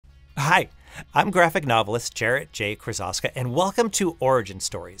Hi, I'm graphic novelist Jarrett J. Krosoczka, and welcome to Origin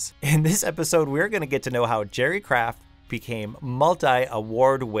Stories. In this episode, we're going to get to know how Jerry Craft became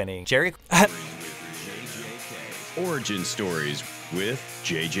multi-award winning JJK. Origin Stories with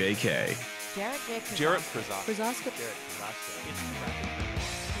JJK. Jarrett Krosoczka.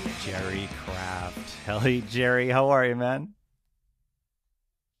 Jerry Craft. Hey, Jerry, how are you, man?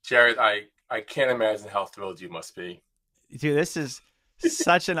 Jarrett, I can't imagine how thrilled you must be. Dude, this is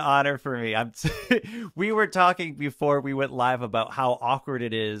such an honor for me. We were talking before we went live about how awkward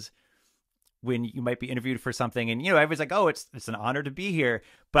it is when you might be interviewed for something and, everyone's like, oh, it's an honor to be here.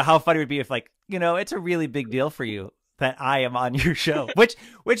 But how funny it would be if, like, it's a really big deal for you that I am on your show,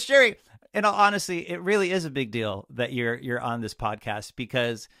 which Jerry, in all honesty, it really is a big deal that you're on this podcast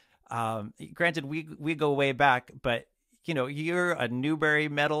because, granted, we go way back, but, you're a Newbery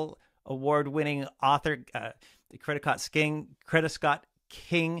Medal award-winning author, Krosoczka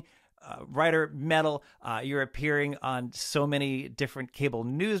King writer medal. You're appearing on so many different cable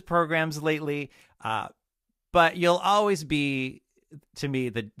news programs lately, but you'll always be, to me,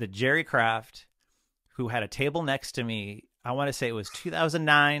 the Jerry Craft who had a table next to me. I want to say it was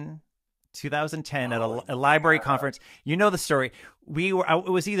 2009, 2010 at a library conference. You know the story. It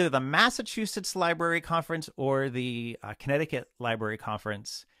was either the Massachusetts Library Conference or the Connecticut Library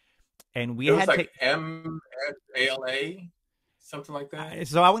Conference. And we had like MSALA, something like that.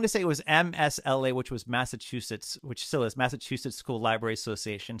 So I want to say it was MSLA, which was Massachusetts, which still is Massachusetts School Library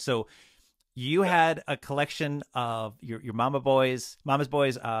Association. So you had a collection of your Mama's Boys,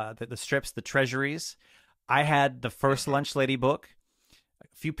 the strips, the treasuries. I had the First Lunch Lady book, a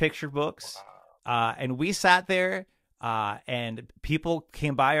few picture books, and we sat there, and people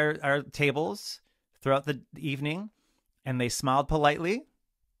came by our tables throughout the evening, and they smiled politely.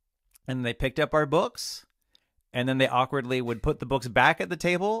 And they picked up our books, and then they awkwardly would put the books back at the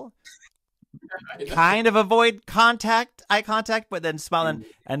table, kind of avoid eye contact, but then smile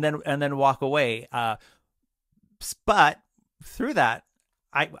and then walk away. But through that,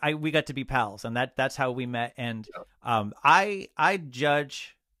 we got to be pals, and that's how we met. And I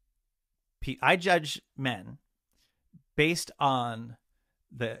judge men based on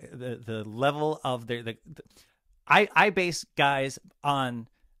the level of I base guys on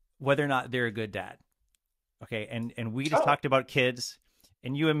whether or not they're a good dad. Okay. And we just talked about kids,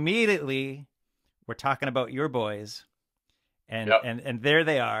 and you immediately were talking about your boys, and there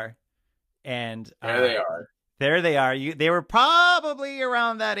they are. And there they are. They were probably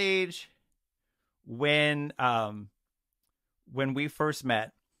around that age when we first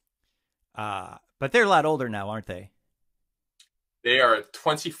met. But they're a lot older now, aren't they? They are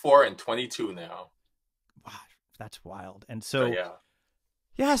 24 and 22 now. Wow, that's wild. And so,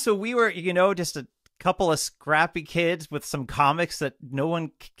 yeah, so we were, just a couple of scrappy kids with some comics that no one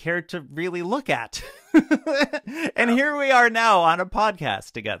cared to really look at. And here we are now on a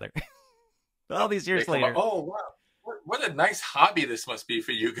podcast together. All these years later. Oh, wow. What a nice hobby this must be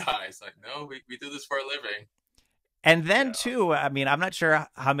for you guys. Like, no, we do this for a living. And then, too, I mean, I'm not sure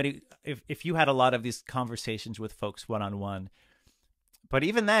how many, if you had a lot of these conversations with folks one-on-one, but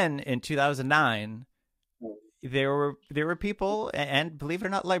even then, in 2009, there were people, and believe it or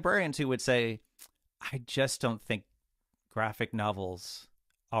not, librarians who would say, I just don't think graphic novels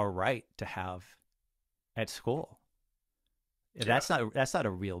are right to have at school. Yeah. That's not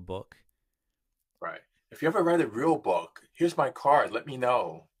a real book. Right. If you ever write a real book, here's my card. Let me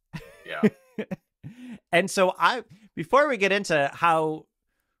know. Yeah. And so before we get into how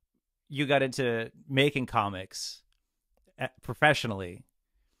you got into making comics professionally,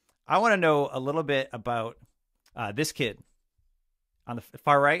 I want to know a little bit about this kid on the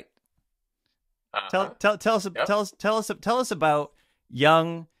far right. Tell us about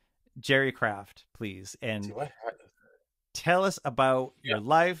young Jerry Craft, please, and tell us about your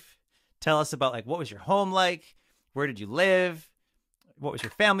life. Tell us about, like, what was your home like? Where did you live? What was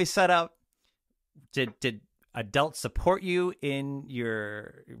your family setup? Did adults support you in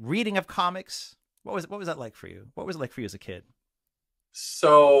your reading of comics? What was that like for you? What was it like for you as a kid?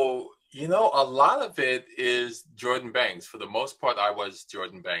 So, a lot of it is Jordan Banks. For the most part, I was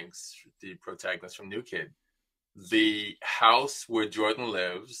Jordan Banks, the protagonist from New Kid. The house where Jordan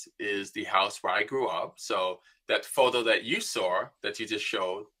lives is the house where I grew up. So that photo that you saw, that you just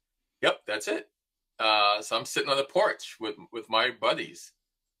showed, yep, that's it. So I'm sitting on the porch with my buddies,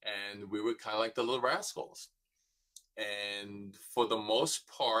 and we were kind of like the Little Rascals. And for the most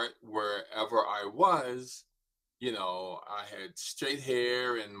part, wherever I was, I had straight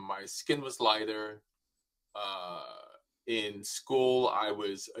hair and my skin was lighter. In school, I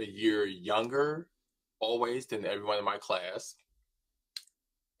was a year younger always than everyone in my class.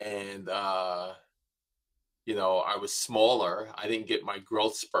 And I was smaller. I didn't get my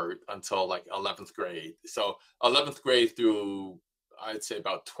growth spurt until like 11th grade. So 11th grade through, I'd say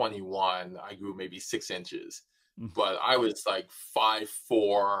about 21, I grew maybe 6 inches. Mm. But I was like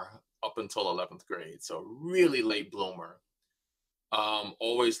 5'4" up until 11th grade. So really late bloomer.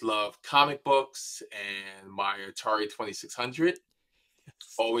 Always loved comic books and my Atari 2600.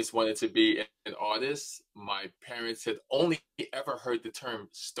 Always wanted to be an artist. My parents had only ever heard the term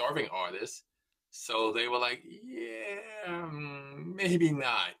starving artist. So they were like, yeah, maybe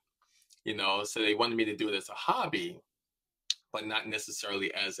not, so they wanted me to do it as a hobby, but not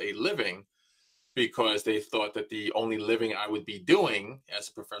necessarily as a living, because they thought that the only living I would be doing as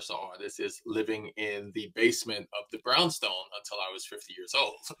a professional artist is living in the basement of the brownstone until I was 50 years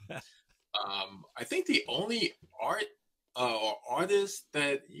old. I think the only art or artist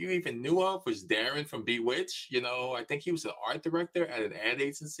that you even knew of was Darren from Bewitch. I think he was an art director at an ad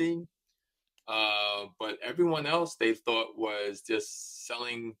agency. But everyone else they thought was just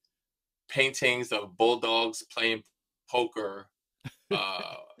selling paintings of bulldogs playing poker,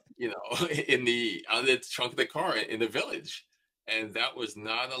 in the out of the trunk of the car in the village, and that was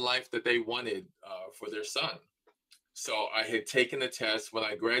not a life that they wanted for their son. So I had taken the test when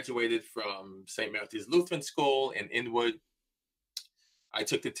I graduated from St. Matthew's Lutheran School in Inwood. I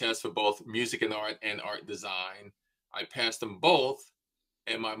took the test for both music and art design. I passed them both.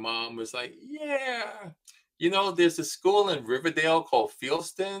 And my mom was like, yeah, there's a school in Riverdale called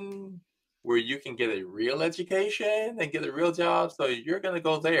Fieldston where you can get a real education and get a real job. So you're going to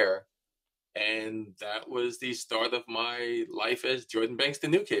go there. And that was the start of my life as Jordan Banks, the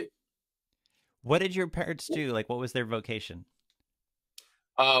new kid. What did your parents do? Like, what was their vocation?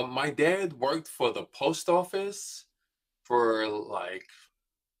 My dad worked for the post office for like,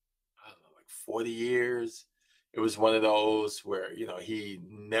 I don't know, like 40 years. It was one of those where, he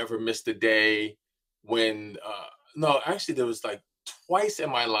never missed a day. No, actually, there was like twice in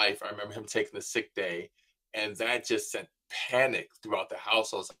my life, I remember him taking a sick day, and that just sent panic throughout the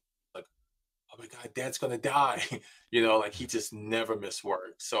house. I was like, oh my God, Dad's going to die. Like he just never missed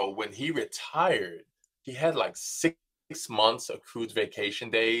work. So when he retired, he had like 6 months accrued vacation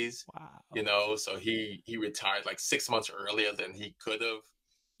days, Wow. so he retired like 6 months earlier than he could have,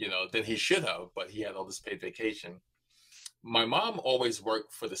 than he should have, but he had all this paid vacation. My mom always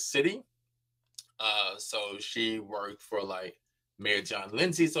worked for the city. So she worked for like Mayor John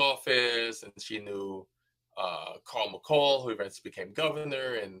Lindsay's office, and she knew Carl McCall, who eventually became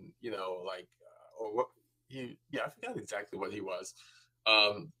governor, and or what I forgot exactly what he was.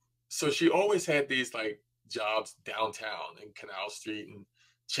 So she always had these like jobs downtown in Canal Street and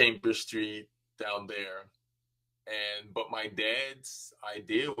Chambers Street down there. But my dad's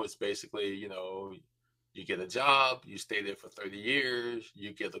idea was basically, you get a job, you stay there for 30 years,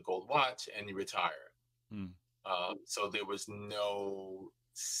 you get a gold watch, and you retire. Mm. So there was no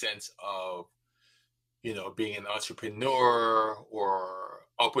sense of, being an entrepreneur or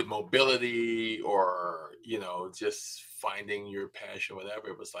upward mobility or, just finding your passion, whatever.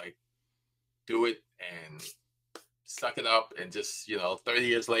 It was like, do it and suck it up, and just, 30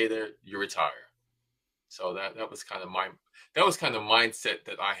 years later, you retire. So that was kind of mindset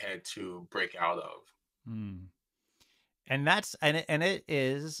that I had to break out of. Mm. And it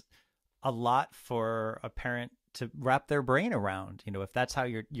is a lot for a parent to wrap their brain around. If that's how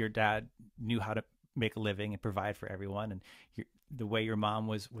your dad knew how to make a living and provide for everyone, and the way your mom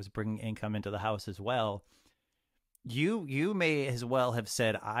was bringing income into the house as well, you may as well have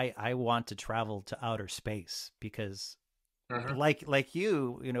said, I want to travel to outer space, because Mm-hmm. like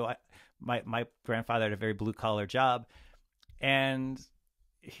my grandfather had a very blue collar job, and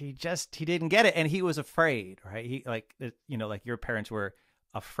he didn't get it, and he was afraid, right? He like your parents were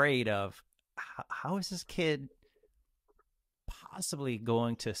afraid of how is this kid possibly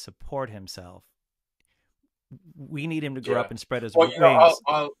going to support himself? We need him to grow Yeah. up and spread his Well, wings.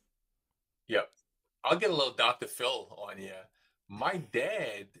 yeah, I'll get a little Dr. Phil on you. My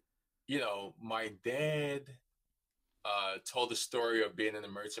dad, my dad told the story of being in the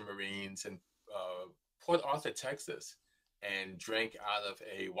Merchant Marines in Port Arthur, Texas, and drank out of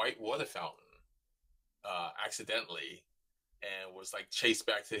a white water fountain accidentally, and was like chased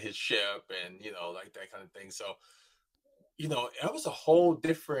back to his ship, and like that kind of thing. So it was a whole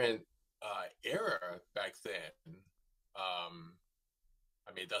different era back then.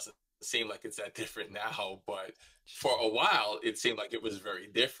 I mean, it doesn't seem like it's that different now, but for a while it seemed like it was very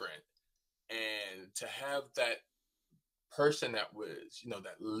different. And to have that person that was,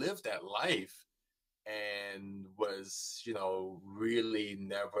 that lived that life and was, really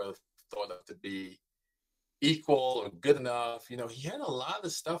never thought of to be equal or good enough. You know, he had a lot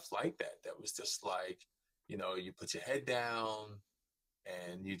of stuff like that. That was just like, you know, you put your head down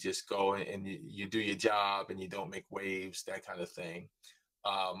and you just go and you do your job and you don't make waves, that kind of thing.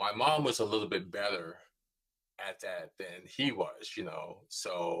 My mom was a little bit better at that than he was, you know.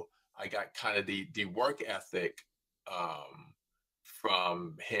 So I got kind of the work ethic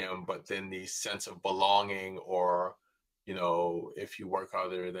from him, but then the sense of belonging, or you know, if you work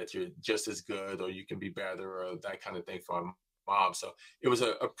harder, that you're just as good or you can be better, or that kind of thing from my mom. So it was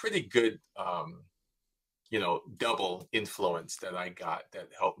a pretty good you know, double influence that I got that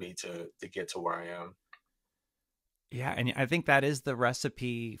helped me to get to where I am. Yeah, and I think that is the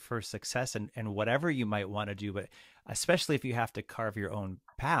recipe for success, and whatever you might want to do, but especially if you have to carve your own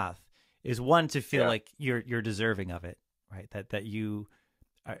path, is one to feel Yeah. like you're deserving of it, right? That you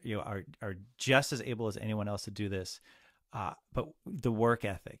are, are just as able as anyone else to do this. But the work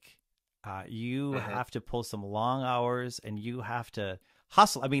ethic, you Hmm. have to pull some long hours, and you have to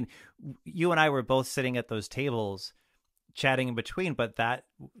hustle. I mean, you and I were both sitting at those tables chatting in between, but that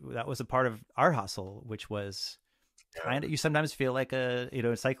was a part of our hustle, which was Yeah. kind of, you sometimes feel like a, you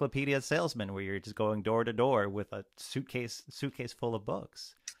know, encyclopedia salesman where you're just going door to door with a suitcase full of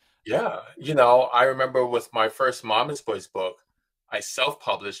books. Yeah. You know, I remember with my first Mama's Boys book, I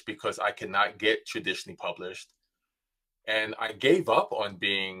self-published because I could not get traditionally published. And I gave up on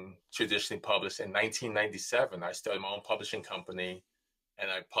being traditionally published in 1997. I started my own publishing company and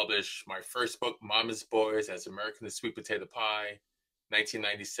I published my first book, Mama's Boys, as American the Sweet Potato Pie.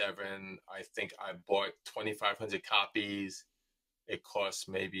 1997, I think I bought 2,500 copies. It cost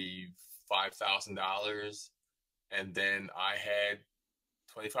maybe $5,000. And then I had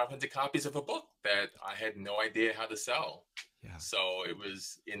 2,500 copies of a book that I had no idea how to sell. Yeah. So it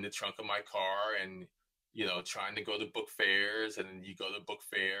was in the trunk of my car and, you know, trying to go to book fairs. And then you go to the book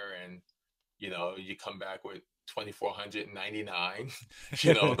fair and, you know, you come back with 2,499,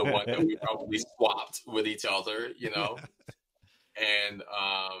 you know, the one that we probably swapped with each other, you Yeah. know. And,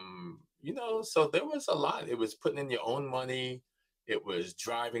 you know, so there was a lot. It was putting in your own money. It was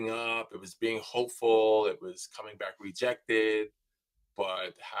driving up. It was being hopeful. It was coming back rejected.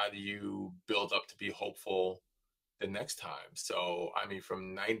 But how do you build up to be hopeful the next time? So, I mean,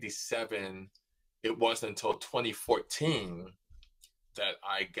 from 97, it wasn't until 2014 that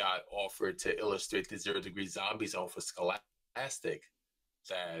I got offered to illustrate the Zero Degree Zombie Zone for Scholastic,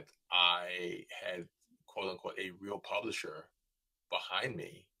 that I had, quote unquote, a real publisher behind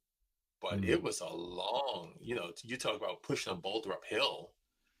me. But Mm. it was a long, you know, you talk about pushing a boulder uphill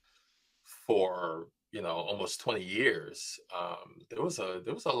for, you know, almost 20 years. There was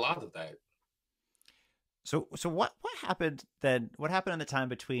a lot of that. So what happened then? What happened in the time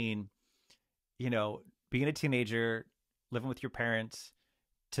between, you know, being a teenager, living with your parents,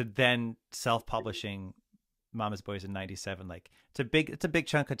 to then self-publishing Mama's Boys in '97? Like, it's a big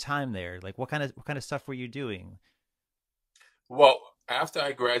chunk of time there. Like, what kind of stuff were you doing? Well, after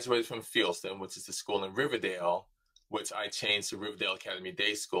I graduated from Fieldston, which is the school in Riverdale, which I changed to Riverdale Academy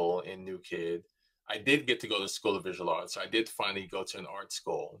Day School in New Kid, I did get to go to School of Visual Arts. So I did finally go to an art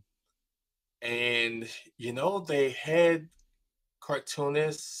school. And, you know, they had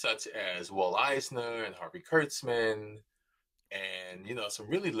cartoonists such as Will Eisner and Harvey Kurtzman and, you know, some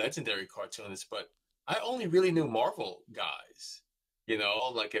really legendary cartoonists, but I only really knew Marvel guys. You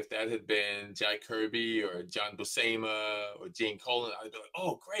know, like if that had been Jack Kirby or John Buscema or Gene Colan, I'd be like,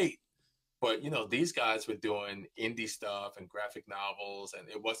 oh, great. But, you know, these guys were doing indie stuff and graphic novels, and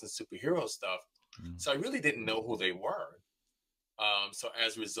it wasn't superhero stuff. Mm. So I really didn't know who they were. So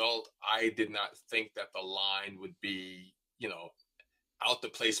as a result, I did not think that the line would be, you know, out the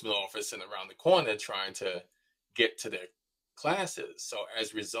placement office and around the corner trying to get to their classes. So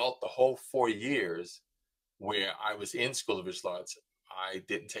as a result, the whole 4 years where I was in School of Visual Arts, I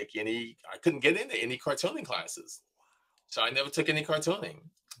couldn't get into any cartooning classes. So I never took any cartooning.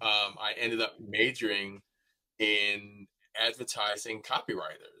 I ended up majoring in advertising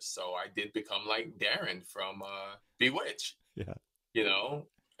copywriters. So I did become like Darren from Bewitched, Yeah. you know?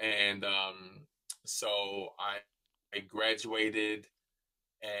 And so I graduated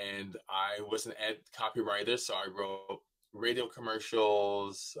and I was an ad copywriter. So I wrote radio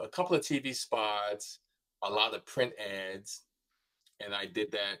commercials, a couple of TV spots, a lot of print ads. And I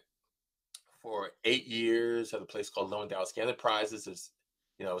did that for 8 years at a place called Lewandowski Enterprises. It's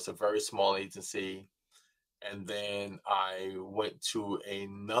a very small agency. And then I went to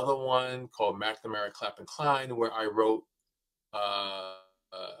another one called McNamara Clapp and Klein, where I wrote uh,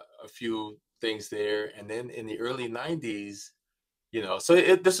 a few things there. And then in the early 90s,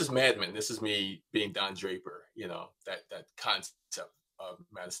 this is Mad Men. This is me being Don Draper, that concept of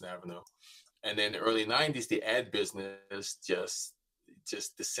Madison Avenue. And then the early 90s, the ad business just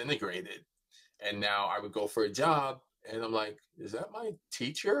disintegrated. And now I would go for a job and I'm like, is that my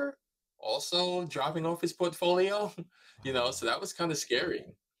teacher also dropping off his portfolio? So that was kind of scary.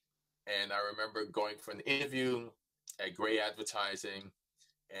 And I remember going for an interview at Gray Advertising,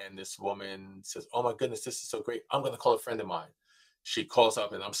 and this woman says, "Oh my goodness, this is so great. I'm going to call a friend of mine." She calls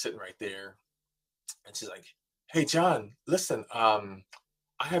up and I'm sitting right there. And she's like, "Hey, John, listen, I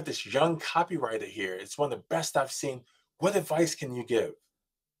have this young copywriter here. It's one of the best I've seen. What advice can you give?"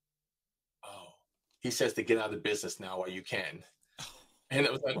 Oh, he says to get out of business now while you can. And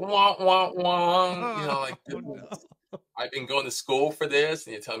it was like, wah, wah, wah. Like, Oh, no. I've been going to school for this,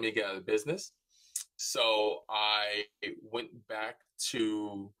 and you're telling me to get out of business. So I went back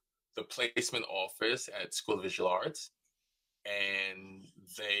to the placement office at School of Visual Arts, and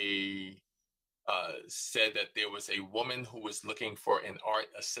they said that there was a woman who was looking for an art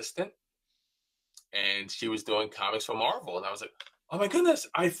assistant, and she was doing comics for Marvel. And I was like, oh my goodness,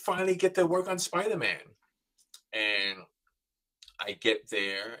 I finally get to work on Spider-Man. And I get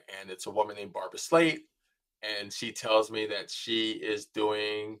there, and it's a woman named Barbara Slate, and she tells me that she is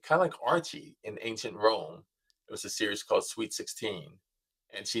doing kind of like Archie in ancient Rome. It was a series called Sweet 16,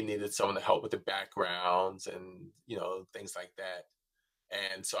 and she needed someone to help with the backgrounds and things like that.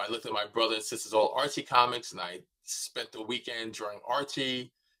 And so I looked at my brother and sister's old Archie comics, and I spent the weekend drawing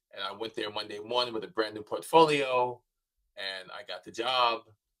Archie. And I went there Monday morning with a brand new portfolio, and I got the job.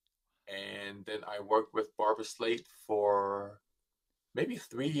 And then I worked with Barbara Slate for maybe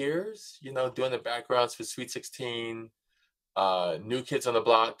 3 years, doing the backgrounds for Sweet 16, New Kids on the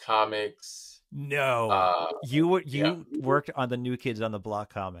Block comics. No, you Yeah, worked on the New Kids on the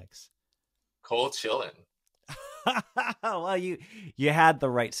Block comics. cold chilling. Well, you had the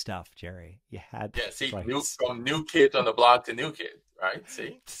right stuff, Jerry. You had See, right from New Kids on the Block to New Kid, right?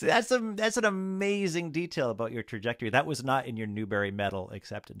 See, that's an amazing detail about your trajectory. That was not in your Newbery Medal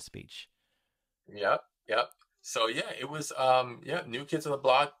acceptance speech. Yep. So yeah, it was New Kids on the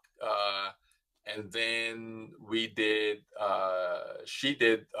Block, and then we did. She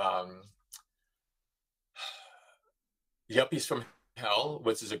did Yuppies from Hell,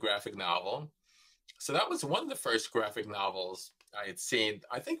 which is a graphic novel. So that was one of the first graphic novels I had seen.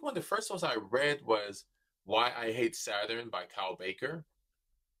 I think one of the first ones I read was Why I Hate Saturn by Kyle Baker.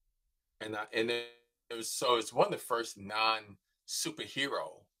 And it's one of the first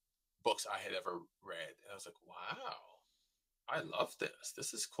non-superhero books I had ever read. And I was like, wow, I love this.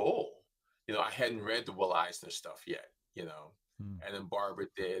 This is cool. I hadn't read the Will Eisner stuff yet, And then Barbara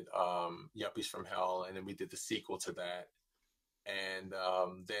did Yuppies from Hell, and then we did the sequel to that. And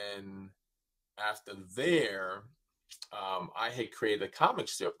then after there, I had created a comic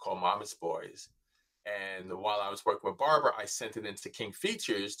strip called Mama's Boys. And while I was working with Barbara, I sent it into King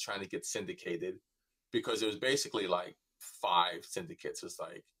Features trying to get syndicated, because it was basically like 5 syndicates. It was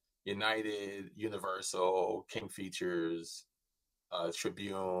like United, Universal, King Features,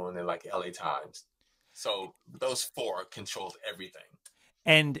 Tribune, and like LA Times. So those 4 controlled everything.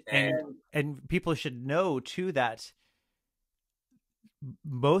 And people should know too that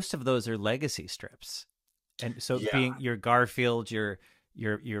most of those are legacy strips. And so being your Garfield, your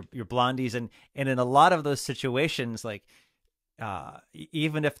Blondies, and in a lot of those situations, like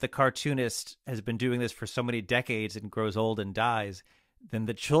even if the cartoonist has been doing this for so many decades and grows old and dies, then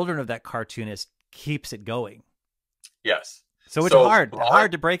the children of that cartoonist keeps it going. Yes. So it's hard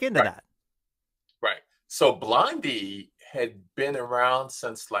to break into that. Right. So Blondie had been around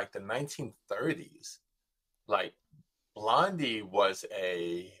since like the 1930s. Like Blondie was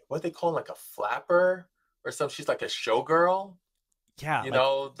what they call like a flapper or something. She's like a showgirl. Yeah,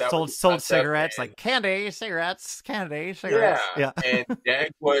 that sold cigarettes, like candy, cigarettes, candy, cigarettes. Yeah. And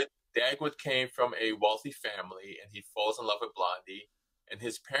Dagwood came from a wealthy family, and he falls in love with Blondie. And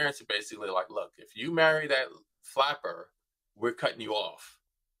his parents are basically like, look, if you marry that flapper, we're cutting you off.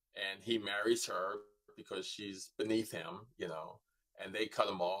 And he marries her because she's beneath him, and they cut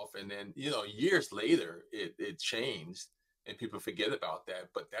him off. And then, years later, it changed, and people forget about that.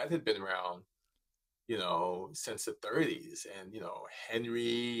 But that had been around, since the 30s. And,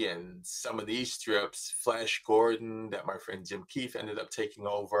 Henry and some of these strips, Flash Gordon, that my friend Jim Keefe ended up taking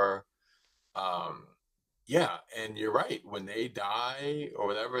over. Yeah, and you're right. When they die or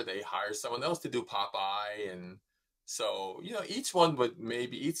whatever, they hire someone else to do Popeye. And so, each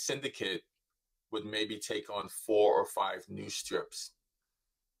syndicate would maybe take on 4 or 5 new strips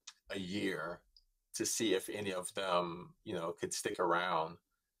a year to see if any of them, could stick around.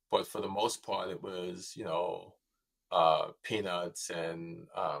 But for the most part, it was, Peanuts and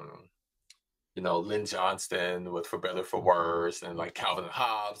Lynn Johnston with For Better For Worse, and like Calvin and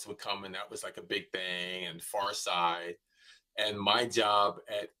Hobbes would come, and that was like a big thing, and Far Side. And my job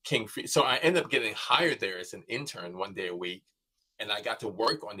at so I ended up getting hired there as an intern 1 day a week, and I got to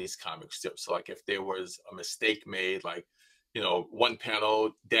work on these comic strips. So like if there was a mistake made, like, one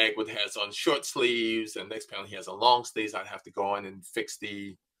panel Dagwood has on short sleeves, and next panel he has on long sleeves, I'd have to go in and fix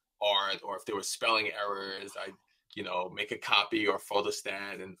the art. Or if there were spelling errors, I'd, make a copy or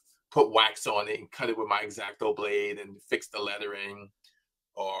photostat and put wax on it and cut it with my X-Acto blade and fix the lettering,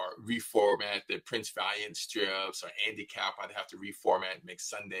 or reformat the Prince Valiant strips, or Andy Cap, I'd have to reformat and make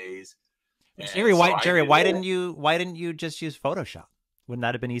Sundays. Jerry, why didn't you just use Photoshop? Wouldn't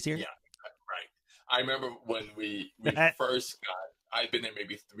that have been easier? Yeah, right. I remember when we first got, I'd been there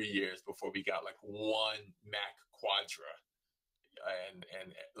maybe 3 years before we got like one Mac Quadra.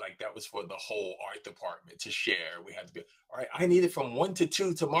 And like that was for the whole art department to share. We had to be, all right, I need it from 1 to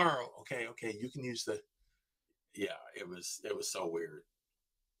 2 tomorrow. Okay, you can use yeah, it was so weird,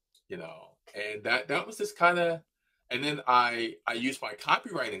 and that was this kind of, and then I used my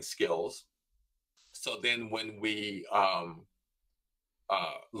copywriting skills. So then when we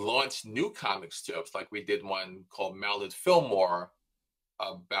launched new comic strips, like we did one called Mallard Fillmore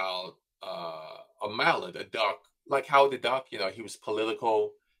about a mallard, a duck, like Howard the Duck. He was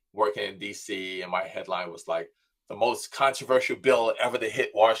political, working in DC, and my headline was like, the most controversial bill ever to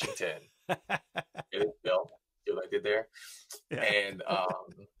hit Washington. Bill, see what I did there? Yeah. And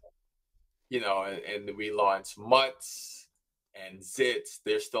and we launched Mutts and Zits.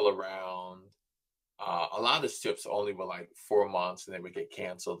 They're still around. A lot of strips only were like 4 months, and they would get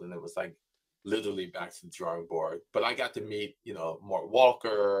canceled, and it was like literally back to the drawing board. But I got to meet, Mort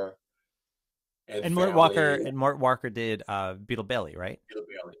Walker. And Mort Walker did Beetle Bailey, right? Beetle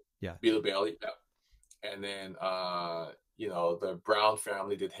Bailey. Yeah. Beetle Bailey, yeah. And then the Brown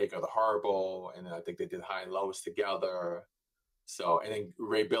family did Hagar the Horrible, and then I think they did High and Lois together. So, and then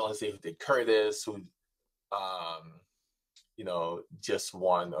Ray Billingsley, who did Curtis, who just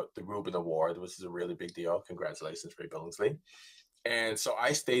won the Reuben Award, which is a really big deal. Congratulations, Ray Billingsley. And so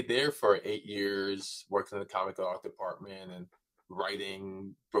I stayed there for 8 years, working in the comic art department and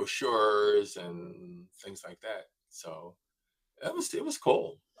writing brochures and things like that. So it was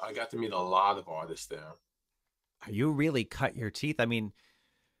cool. I got to meet a lot of artists there. You really cut your teeth. I mean,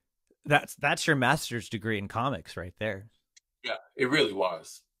 that's your master's degree in comics right there. Yeah, it really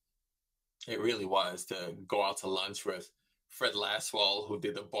was. It really was, to go out to lunch with Fred Laswell, who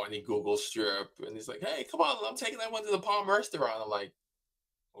did the Barney Google strip, and he's like, "Hey, come on, I'm taking that one to the Palm restaurant." I'm like,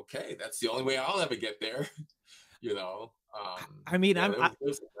 "Okay, that's the only way I'll ever get there." I mean, I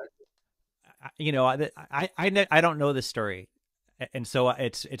don't know this story, and so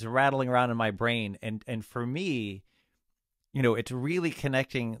it's rattling around in my brain, and for me, it's really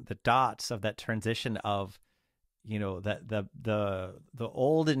connecting the dots of that transition of, the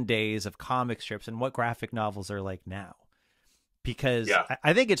olden days of comic strips and what graphic novels are like now, because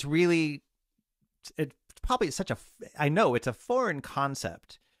I think it's probably such I know it's a foreign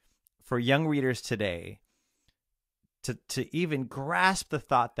concept for young readers today to even grasp the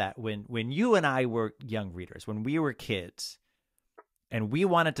thought that when you and I were young readers, when we were kids and we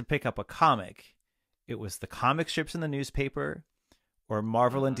wanted to pick up a comic, it was the comic strips in the newspaper or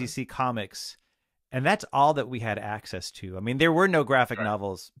Marvel and DC Comics. And that's all that we had access to. I mean, there were no graphic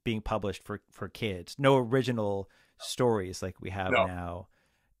novels being published for kids, no original stories like we have now.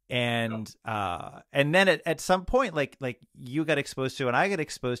 And and then at some point, like you got exposed to, and I got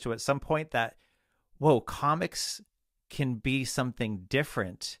exposed to at some point, that, whoa, comics can be something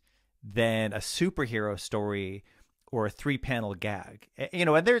different than a superhero story or a 3-panel gag. And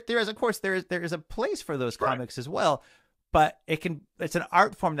there is a place for those comics as well, but it's an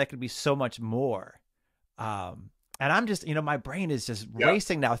art form that can be so much more. And I'm just, my brain is just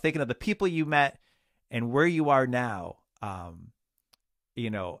racing now, thinking of the people you met and where you are now. And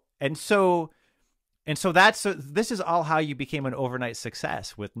so this is all how you became an overnight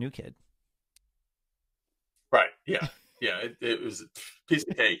success with New Kid. Right. Yeah. Yeah. It was a piece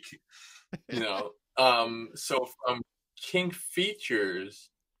of cake, So from King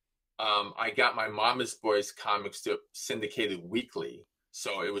Features, I got my Mama's Boys comic strip syndicated weekly.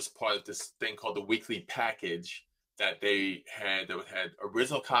 So it was part of this thing called the weekly package that they had, that had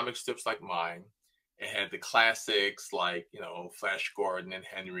original comic strips like mine. It had the classics like, Flash Gordon and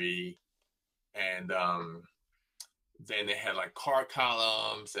Henry. And then they had like car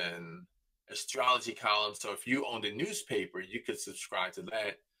columns and astrology columns. So if you owned a newspaper, you could subscribe to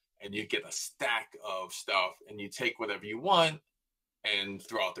that and you get a stack of stuff, and you take whatever you want and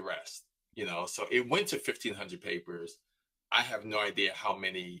throw out the rest, So it went to 1,500 papers. I have no idea how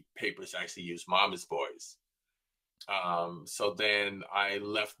many papers actually use Mama's Boys. So then I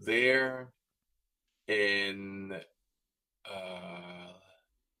left there in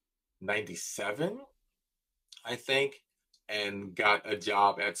 97, I think, and got a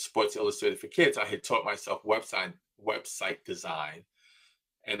job at Sports Illustrated for Kids. I had taught myself website design,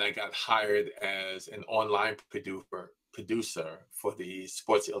 and I got hired as an online producer for the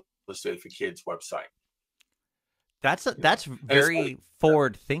Sports Illustrated for Kids website. That's very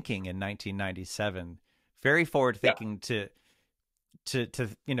forward thinking in 1997. Very forward thinking to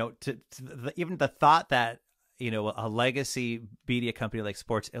even the thought that, a legacy media company like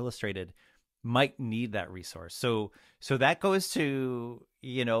Sports Illustrated might need that resource. So that goes to,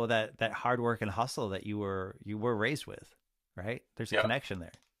 that hard work and hustle that you were raised with, right? There's a connection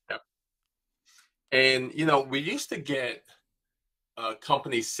there. Yeah. And, we used to get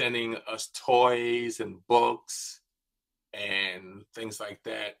companies sending us toys and books and things like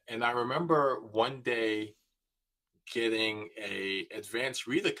that. And I remember one day getting a advanced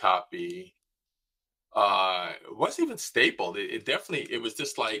reader copy. It wasn't even stapled. It was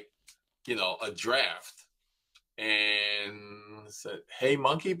just like, a draft, and said, "Hey,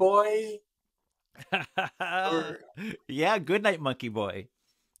 monkey boy." Yeah, good night, monkey boy.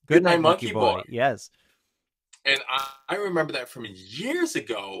 Good night, monkey boy. Yes. And I remember that from years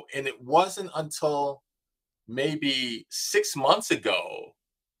ago, and it wasn't until maybe 6 months ago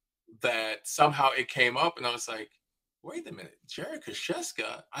that somehow it came up, and I was like, wait a minute, Jarrett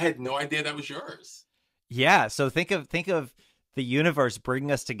Krosoczka, I had no idea that was yours. Yeah. So think of the universe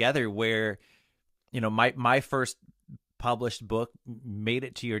bringing us together where, my first published book made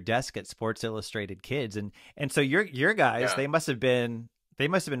it to your desk at Sports Illustrated Kids. And so your guys, they must have been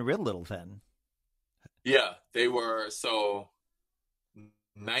real little then. Yeah, they were. So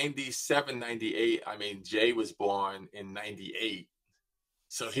 97, 98, I mean, Jay was born in 98.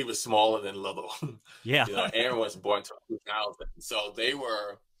 So he was smaller than little. Yeah. Aaron was born in 2000. So they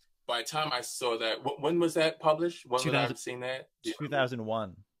were, by the time I saw that, when was that published? When would I have seen that?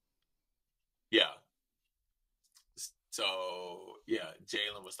 2001. Yeah. So,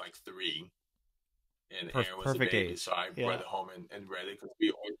 Jalen was like 3. And Aaron was a baby. Age. So I brought it home and read it. Because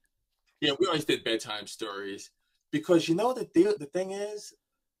we always did bedtime stories. Because, the thing is,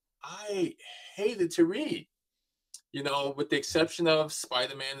 I hated to read. With the exception of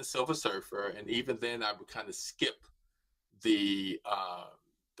Spider-Man and Silver Surfer, and even then I would kind of skip the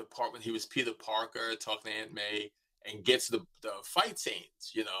part when he was Peter Parker talking to Aunt May and gets the fight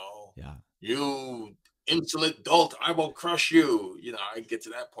scenes, Yeah. You insolent dolt, I will crush you. I get to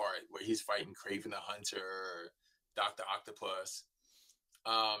that part where he's fighting Kraven the Hunter, Dr. Octopus.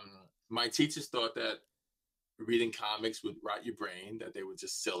 My teachers thought that reading comics would rot your brain, that they were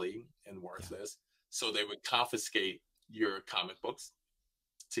just silly and worthless. Yeah. So they would confiscate your comic books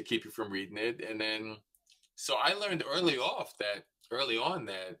to keep you from reading it. And then, so I learned early on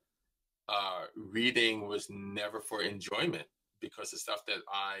that reading was never for enjoyment, because the stuff that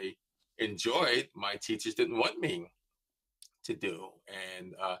I enjoyed, my teachers didn't want me to do.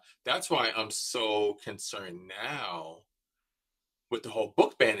 And that's why I'm so concerned now with the whole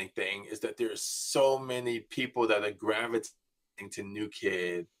book banning thing, is that there's so many people that are gravitating to New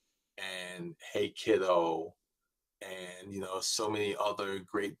Kid and Hey Kiddo, and so many other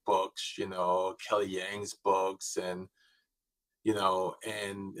great books, Kelly Yang's books, and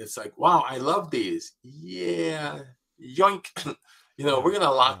and it's like, wow, I love these. Yeah, yoink. We're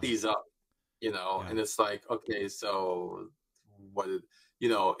gonna lock these up. And it's like, okay, so what?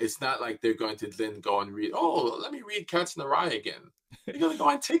 It's not like they're going to then go and read. Oh, let me read Cats in the Rye again. They're gonna go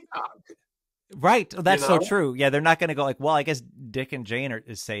on TikTok. Right. That's so true. Yeah, they're not going to go like, well, I guess Dick and Jane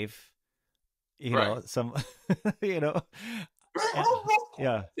is safe. Some, yeah.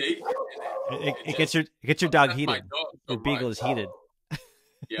 It gets your dog heated. Your beagle is heated.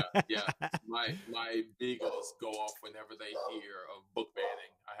 Yeah. My beagles go off whenever they hear of book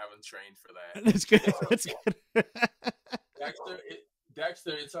banning. I haven't trained for that. That's good. That's good.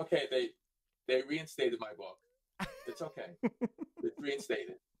 Dexter, it's okay. They reinstated my book. It's okay. It's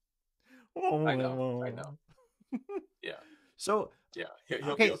reinstated. Oh, I know. Yeah. So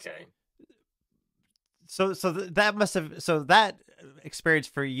he'll be okay. So that experience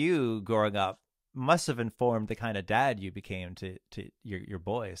for you growing up must have informed the kind of dad you became to your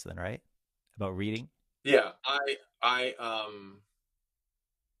boys then, right? About reading. Yeah, I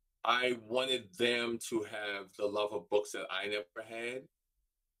wanted them to have the love of books that I never had,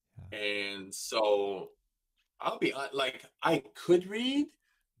 and so I'll be like, I could read,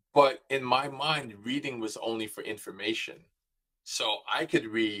 but in my mind, reading was only for information. So I could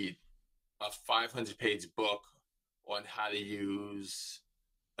read a 500-page book on how to use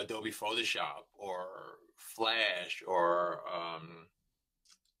Adobe Photoshop or Flash or,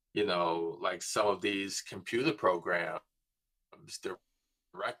 you know, like some of these computer programs,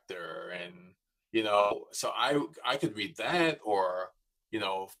 Director, and, you know, so I could read that, or, you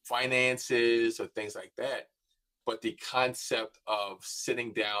know, finances or things like that. But the concept of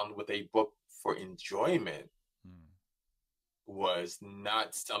sitting down with a book for enjoyment was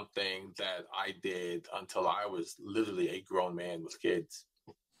not something that I did until I was literally a grown man with kids.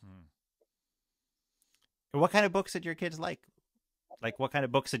 What kind of books did your kids like? Like, what kind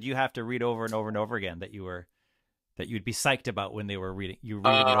of books did you have to read over and over and over again that you'd be psyched about when they were reading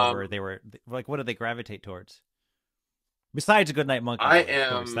it over? They were like, what did they gravitate towards? Besides A Goodnight Monkey, of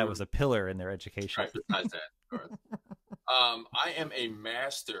course, that was a pillar in their education. Right, besides that, I am a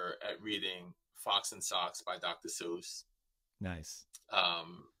master at reading Fox and Socks by Dr. Seuss. Nice.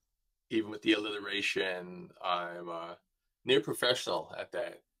 Even with the alliteration, I'm a near professional at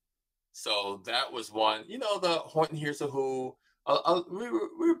that. So that was one. You know, the Horton Hears a Who. We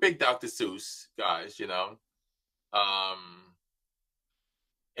were big Dr. Seuss guys, you know.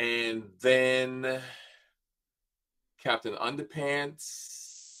 And then Captain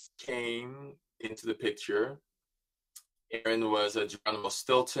Underpants came into the picture. Aaron was a Geronimo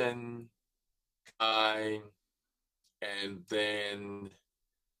Stilton guy. And then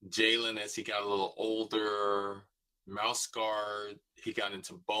Jalen, as he got a little older, Mouse Guard, he got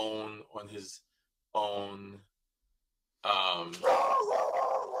into Bone on his own.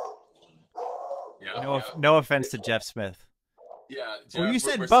 Yeah, no offense to Jeff Smith. Yeah. Jeff, well, you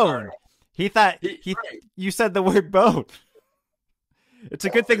said Bone. Sorry. He thought you said the word bone. It's a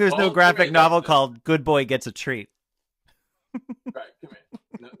good thing there's no graphic novel called Good Boy Gets a Treat. Right, come here.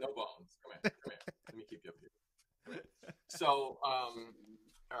 No bones. Come here. Let me keep you up here. So, all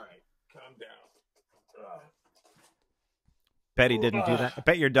right, calm down. Bet he didn't do that. I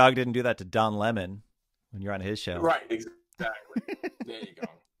bet your dog didn't do that to Don Lemon when you're on his show. Right, exactly. There you go.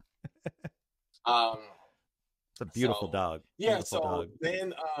 It's a beautiful dog. Yeah, beautiful dog.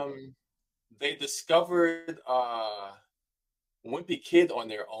 Then they discovered Wimpy Kid on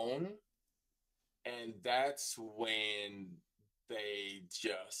their own, and that's when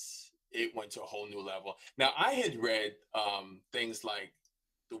it went to a whole new level. Now, I had read things like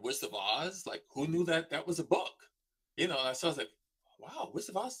The Wizard of Oz. Like, who knew that was a book? You know, so I was like, wow,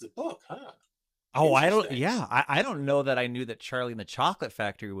 Wizard of Oz is a book, huh? Oh, I don't know that I knew that Charlie and the Chocolate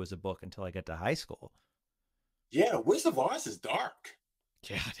Factory was a book until I got to high school. Yeah, Wizard of Oz is dark.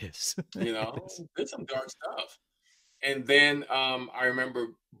 Yeah, it is. You know, there's some dark stuff. And then I remember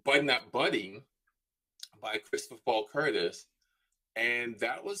Bud Not Budding by Christopher Paul Curtis. And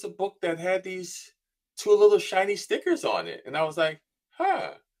that was a book that had these two little shiny stickers on it. And I was like,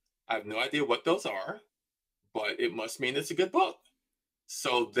 I have no idea what those are, but it must mean it's a good book.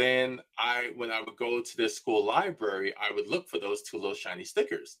 So then when I would go to the school library, I would look for those two little shiny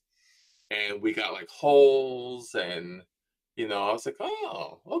stickers. And we got like holes, and, you know, I was like,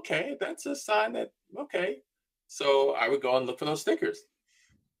 oh, okay, that's a sign that, okay. So I would go and look for those stickers.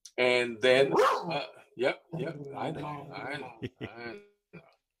 And then, yep, I know.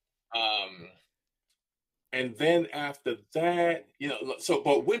 And then after that, you know,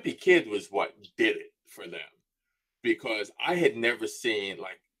 but Wimpy Kid was what did it for them, because I had never seen,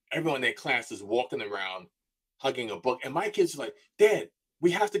 like, everyone in their class is walking around hugging a book. And my kids were like, Dad,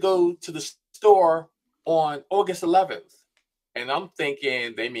 we have to go to the store on August 11th. And I'm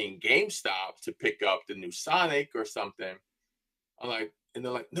thinking they mean GameStop to pick up the new Sonic or something. I'm like, and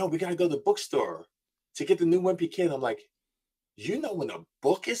they're like, no, we got to go to the bookstore to get the new Wimpy Kid. I'm like, you know when a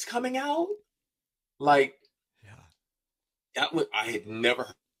book is coming out? Like, yeah, I had never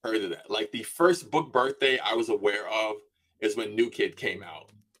heard of that. Like, the first book birthday I was aware of is when New Kid came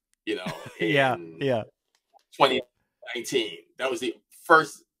out, you know, in 2019. That was the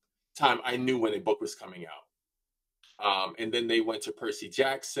first time I knew when a book was coming out. And then they went to Percy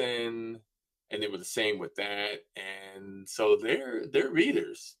Jackson, and they were the same with that. And so they're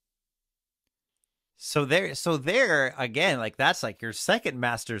readers. So they're again, like, that's like your second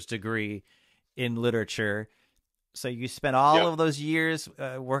master's degree in literature. So you spent all of those years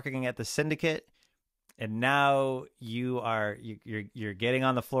working at the Syndicate, and now you're getting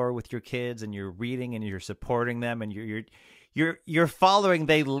on the floor with your kids, and you're reading, and you're supporting them, and you're following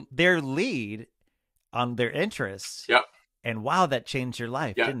their lead on their interests. Yep. And wow, that changed your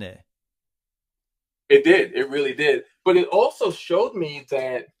life, didn't it? It did. It really did. But it also showed me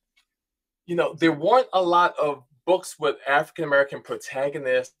that, you know, there weren't a lot of books with African-American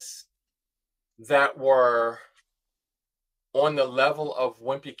protagonists that were on the level of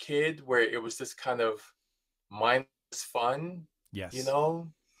Wimpy Kid, where it was this kind of mindless fun, you Yes.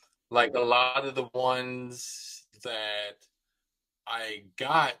 know, like a lot of the ones that I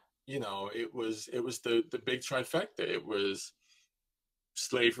got, it was the big trifecta. It was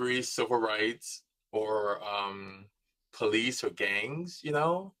slavery, civil rights, or police or gangs,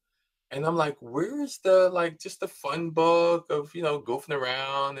 And I'm like, where's the like just the fun book of, goofing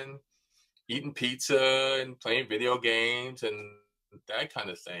around and eating pizza and playing video games and that kind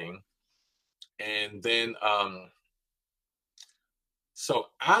of thing. And then so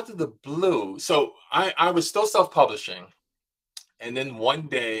out of the blue, so I was still self-publishing. And then one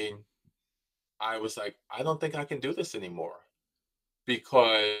day I was like, I don't think I can do this anymore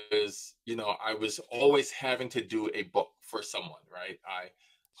because, I was always having to do a book for someone, right? I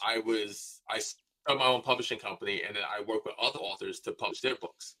started my own publishing company, and then I work with other authors to publish their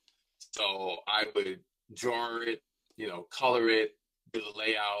books. So I would draw it, color it, do the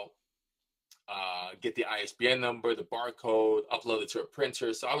layout, get the ISBN number, the barcode, upload it to a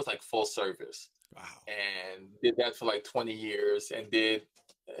printer. So I was like full service. Wow. And did that for like 20 years and did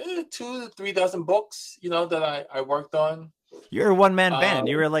 2 to 3 dozen books, that I worked on. You're a one-man band.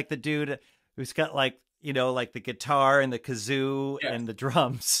 You Um, were like the dude who's got like, like the guitar and the kazoo yes, and the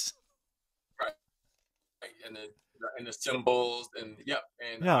drums. right. And the symbols and yep.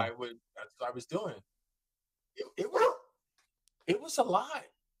 And Yeah. that's what I was doing. It was a lot,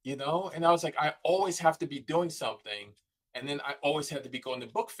 and I was like, I always have to be doing something. And then I always had to be going to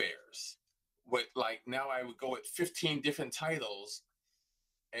book fairs with like, now I would go at 15 different titles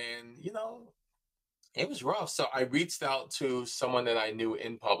and, it was rough. So I reached out to someone that I knew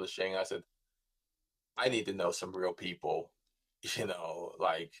in publishing. I said, I need to know some real people,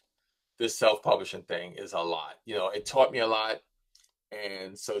 like this self-publishing thing is a lot, it taught me a lot.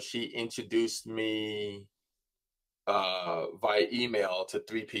 And so she introduced me via email to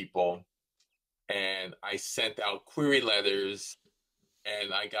 3 people, and I sent out query letters,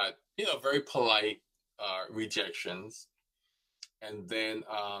 and I got very polite rejections. And then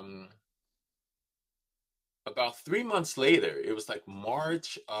about 3 months later, it was like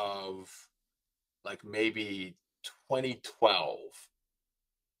March of like maybe 2012.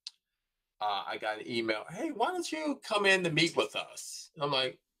 I got an email, hey, why don't you come in to meet with us? And I'm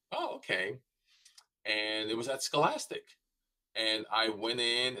like, oh, okay. And it was at Scholastic. And I went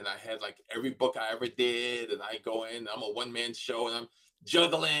in and I had like every book I ever did. And I go in, I'm a one-man show, and I'm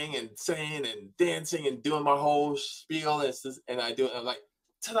juggling and singing and dancing and doing my whole spiel. And I do it. And I'm like,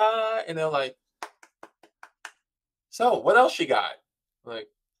 ta-da. And they're like, so what else you got? I'm like,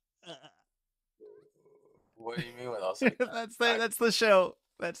 what do you mean what else I That's the show.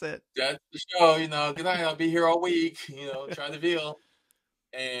 That's it. That's the show, good night. I'll be here all week, trying to feel.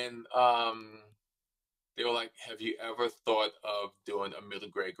 And they were like, have you ever thought of doing a middle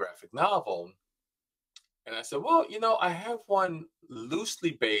grade graphic novel? And I said, well, I have one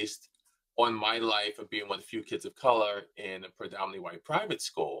loosely based on my life of being one of the few kids of color in a predominantly white private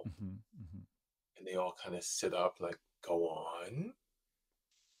school. Mm-hmm, mm-hmm. And they all kind of sit up like, go on.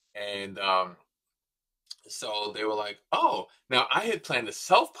 And so they were like, oh, now I had planned to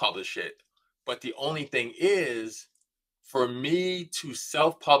self-publish it. But the only thing is, for me to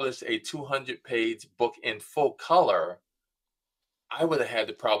self-publish a 200-page book in full color, I would have had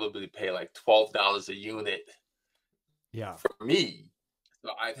to probably pay like $12 a unit Yeah. for me. So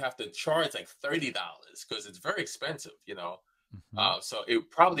I'd have to charge like $30 because it's very expensive, Mm-hmm. So it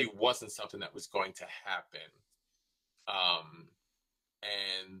probably wasn't something that was going to happen.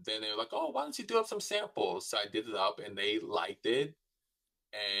 And then they were like, oh, why don't you do up some samples? So I did it up and they liked it.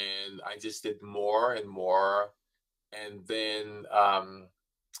 And I just did more and more. And then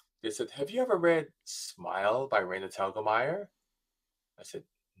they said, have you ever read Smile by Raina Telgemeier? I said,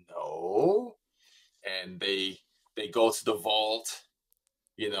 no. And they go to the vault,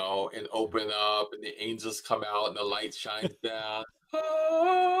 and open up, and the angels come out and the light shines down.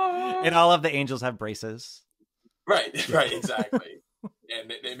 And all of the angels have braces. Right, exactly.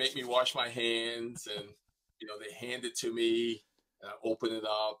 And they make me wash my hands, and, they hand it to me, and I open it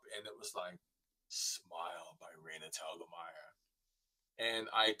up, and it was like, Smile by Raina Telgemeier. And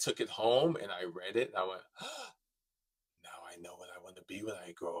I took it home, and I read it, and I went, now I know what I want to be when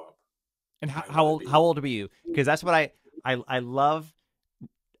I grow up. And how old were you? Because that's what I love.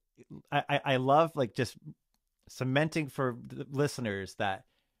 I love like just cementing for the listeners that,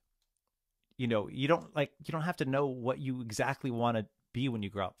 you don't have to know what you exactly want to be when you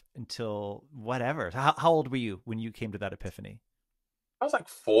grow up until whatever. How old were you when you came to that epiphany? I was like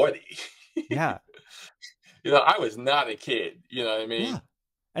 40. Yeah. I was not a kid, you know what I mean? Yeah.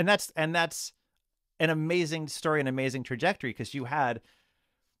 And that's an amazing story, an amazing trajectory, because you had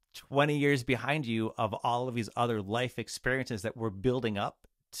 20 years behind you of all of these other life experiences that were building up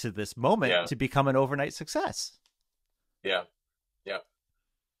to this moment to become an overnight success. Yeah. Yeah.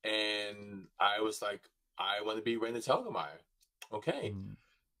 And I was like, I want to be Raina Telgemeier. Okay.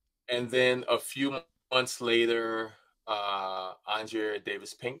 And then a few months later, Andrea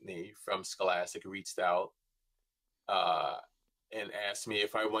Davis Pinkney from Scholastic reached out and asked me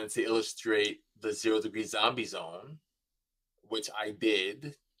if I wanted to illustrate the 0 Degree Zombie Zone, which I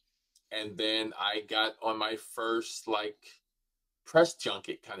did. And then I got on my first like press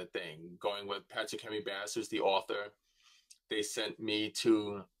junket kind of thing, going with Patrick Henry Bass, who's the author. They sent me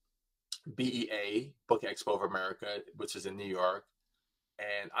to BEA, Book Expo of America, which is in New York.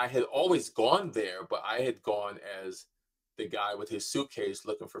 And I had always gone there, but I had gone as the guy with his suitcase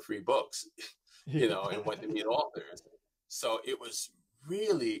looking for free books, you know, and went to meet authors. So it was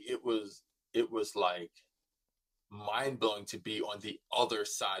really, it was like mind blowing to be on the other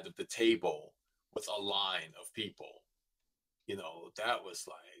side of the table with a line of people. You know, that was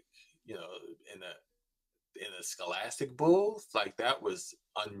like, you know, in a Scholastic booth, like that was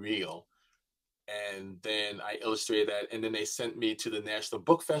unreal. And then I illustrated that, and then they sent me to the National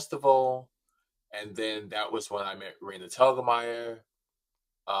Book Festival, and then that was when I met Raina Telgemeier.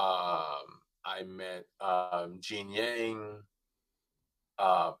 I met Jean Yang,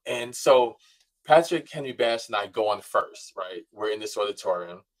 and so Patrick Henry Bass and I go on first, right? We're in this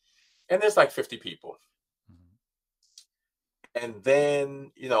auditorium, and there's like 50 people. And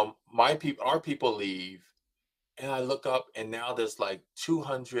then, you know, our people leave, and I look up, and now there's like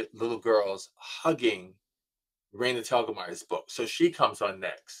 200 little girls hugging Raina Telgemeier's book. So she comes on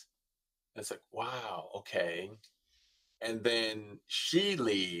next. And it's like, wow, okay. And then she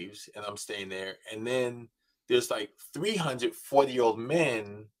leaves, and I'm staying there. And then there's like 340-year-old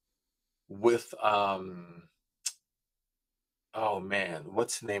men with, oh man,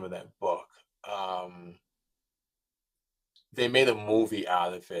 what's the name of that book? They made a movie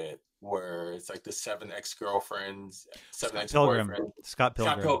out of it where it's like the 7 ex-girlfriends, 7 ex-boyfriends. Scott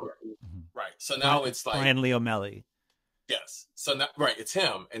Pilgrim. Right. So now it's like Brian Lee O'Malley. Yes. So now, right, it's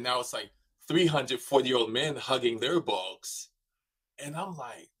him. And now it's like 340-year-old men hugging their books. And I'm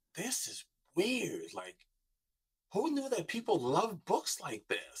like, this is weird. Like, who knew that people love books like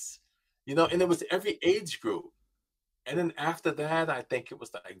this? You know, and it was every age group. And then after that, I think it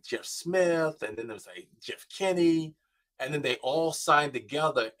was like Jeff Smith, and then there was like Jeff Kinney, and then they all signed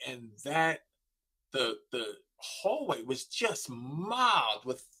together, and that the hallway was just mobbed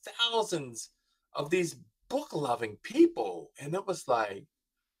with thousands of these book-loving people. And it was like,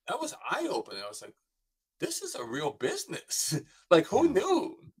 that was eye-opening. I was like, this is a real business. Like, who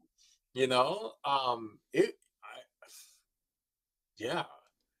knew? You know? Yeah.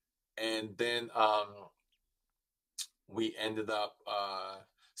 And then we ended up,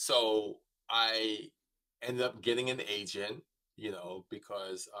 so I ended up getting an agent, you know,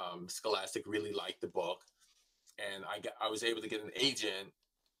 because Scholastic really liked the book. And I was able to get an agent.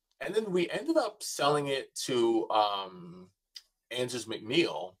 And then we ended up selling it to Andrews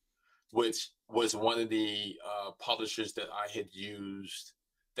McMeel, which was one of the publishers that I had used,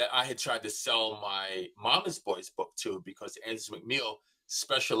 that I had tried to sell my Mama's Boys book to, because Andrews McMeel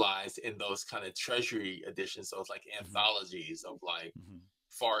specialized in those kind of treasury editions, those like anthologies of like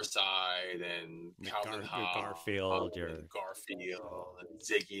Far Side and Calvin Garfield, and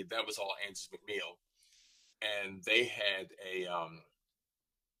Ziggy. That was all Andrews McMeel. And they had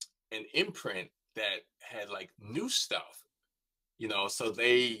an imprint that had like new stuff, you know, so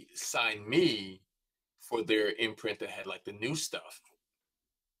they signed me for their imprint that had like the new stuff.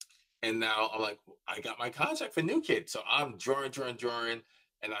 And now I'm like, I got my contract for New Kid. So I'm drawing,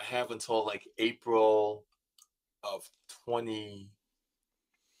 and I have until like April of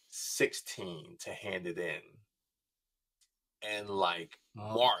 2016 to hand it in. And like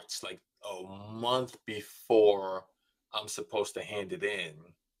March, like a month before I'm supposed to hand it in,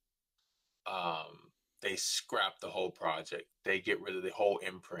 they scrap the whole project. They get rid of the whole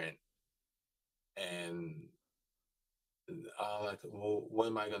imprint. And I'm like, well, what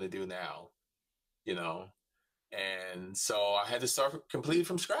am I going to do now? You know? And so I had to start completely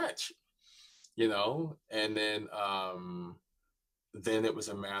from scratch, you know? And then it was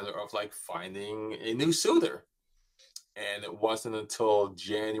a matter of like finding a new suitor. And it wasn't until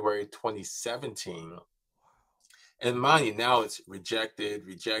January 2017. And mind you, now it's rejected.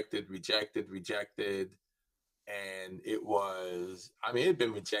 And it was, I mean, it had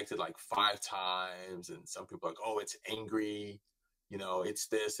been rejected like 5 times. And some people are like, oh, it's angry. You know, it's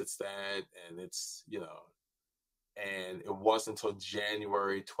this, it's that. And it's, you know, and it wasn't until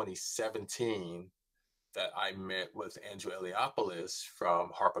January 2017 that I met with Andrew Eliopoulos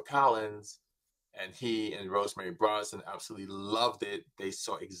from HarperCollins, and he and Rosemary Brosnan absolutely loved it. They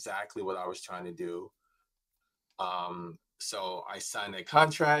saw exactly what I was trying to do. So I signed a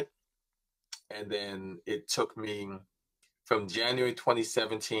contract, and then it took me from January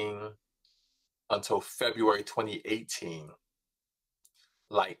 2017 until February 2018,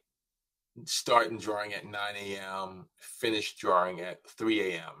 like starting drawing at 9 a.m., finished drawing at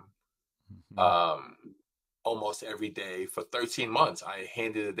 3 a.m. Almost every day for 13 months. I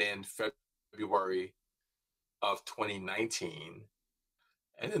handed it in February of 2019.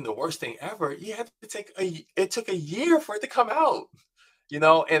 And then the worst thing ever, it took a year for it to come out,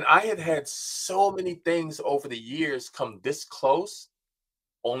 and I had so many things over the years come this close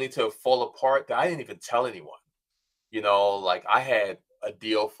only to fall apart that I didn't even tell anyone. Like I had a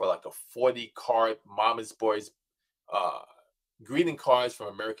deal for like a 40 card Mama's Boys greeting cards from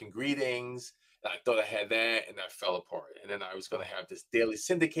American Greetings. And I thought I had that, and that fell apart. And then I was going to have this daily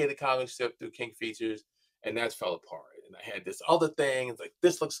syndicated comic strip through King Features, and that fell apart. And I had this other thing, it's like,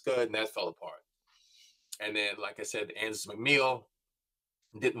 this looks good, and that fell apart. And then, like I said, Anders McMill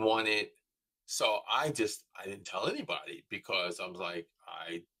didn't want it. So I didn't tell anybody, because I was like,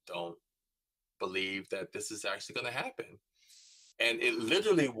 I don't believe that this is actually going to happen. And it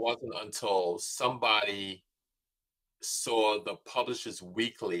literally wasn't until somebody saw the Publishers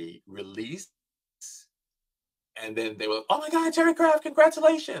Weekly release, and then they were, oh my God, Jerry Craft,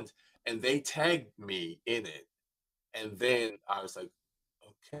 congratulations. And they tagged me in it. And then I was like,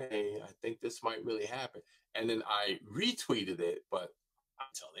 okay, I think this might really happen. And then I retweeted it, but I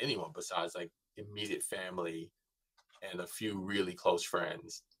didn't tell anyone besides like immediate family and a few really close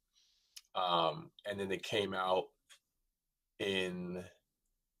friends. And then it came out in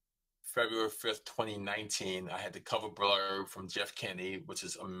February 5th, 2019. I had the cover blurb from Jeff Kenny, which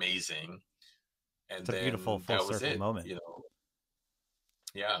is amazing. And it's a beautiful full circle moment.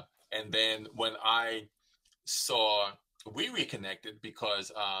 Yeah. And then when I saw, we reconnected because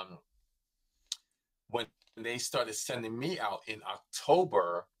when they started sending me out in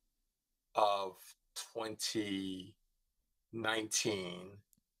October of 2019,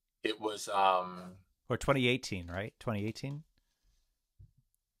 it was or 2018, right? 2018.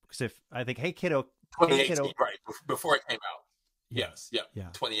 Because if I think, hey kiddo, 2018, right before it came out. Yeah. Yes, yeah,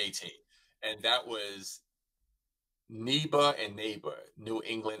 2018, and that was NEBA and NABA, New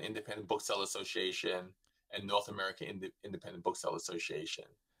England Independent Bookseller Association, and North American Independent Bookseller Association.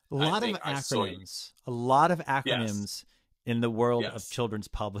 A lot of acronyms Yes. in the world of children's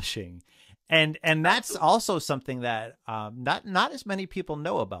publishing. And that's also something that not as many people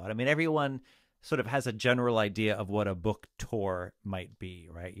know about. I mean, everyone sort of has a general idea of what a book tour might be,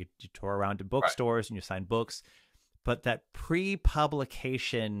 right? You tour around to bookstores and you sign books, but that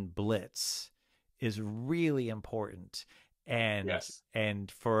pre-publication blitz is really important.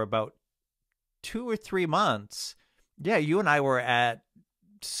 And for about 2 or 3 months, you and I were at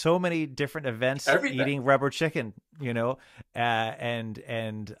so many different events, eating rubber chicken, sort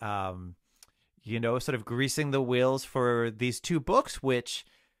of greasing the wheels for these 2 books, which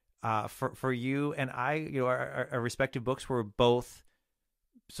for you and I, our respective books were both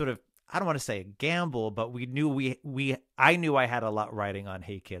sort of, I don't want to say a gamble, but we knew I knew I had a lot riding on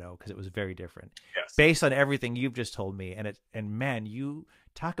Hey Kiddo, because it was very different based on everything you've just told me. And man, you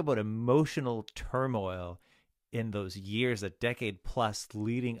talk about emotional turmoil in those years, a decade plus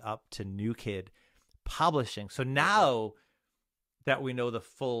leading up to New Kid publishing. So now that we know the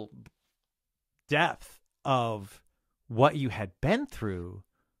full depth of what you had been through,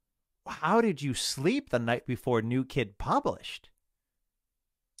 how did you sleep the night before New Kid published?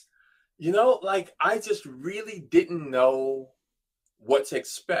 Like I just really didn't know what to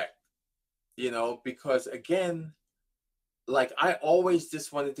expect, because again, like I always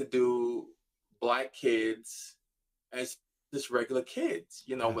just wanted to do Black kids as just regular kids,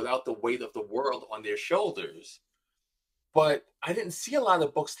 without the weight of the world on their shoulders. But I didn't see a lot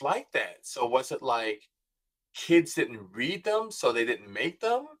of books like that. So was it like kids didn't read them, so they didn't make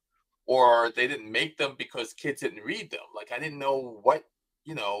them? Or they didn't make them because kids didn't read them? Like I didn't know what,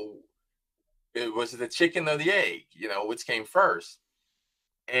 was it the chicken or the egg, which came first?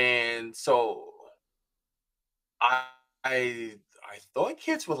 And so I thought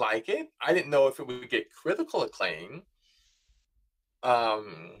kids would like it. I didn't know if it would get critical acclaim. I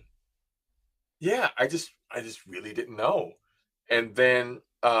just really didn't know. And then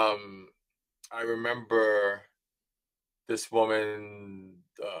I remember this woman,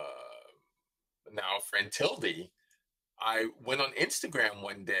 now friend Tildy. I went on Instagram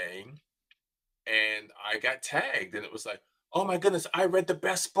one day and I got tagged, and it was like, oh my goodness, I read the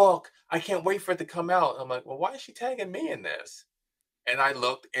best book. I can't wait for it to come out. I'm like, well, why is she tagging me in this? And I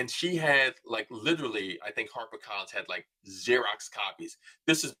looked, and she had like literally, I think HarperCollins had like Xerox copies.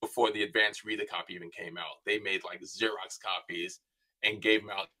 This is before the advanced reader copy even came out. They made like Xerox copies and gave them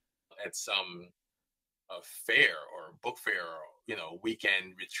out at some fair or book fair or, you know,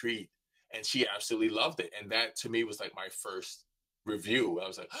 weekend retreat. And she absolutely loved it. And that to me was like my first review. I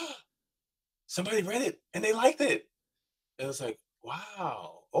was like, oh, somebody read it and they liked it. And it was like,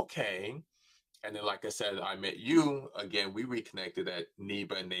 wow, okay. And then, like I said, I met you again. We reconnected at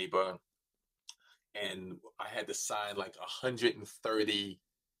NEBA, and I had to sign like 130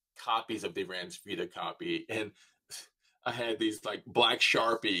 copies of the advanced reader copy. And I had these like black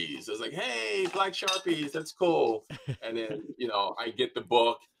Sharpies. I was like, hey, black Sharpies, that's cool. And then, you know, I get the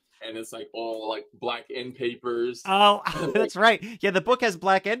book and it's like all like black end papers. Oh, Like, that's right. Yeah, the book has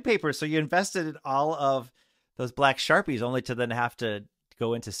black end paper, so you invested in all of those black Sharpies only to then have to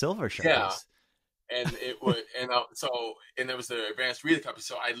go into silver yeah. Sharpies. And it would, and there was the advanced reader copy.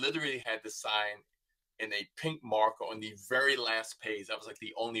 So I literally had to sign in a pink marker on the very last page. That was like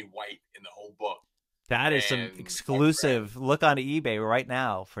the only white in the whole book. That is some And exclusive. Look on eBay right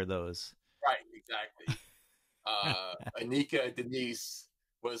now for those. right, exactly. Anika Denise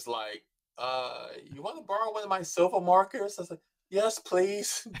was like, you want to borrow one of my silver markers? I was like, yes,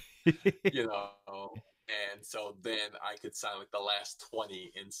 please. You know, and so then I could sign like the last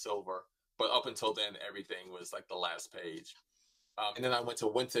 20 in silver. But up until then, everything was like the last page. And then I went to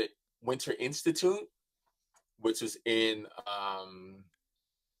Winter Institute, which was in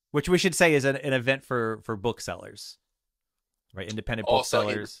which we should say is an event for booksellers, right? Independent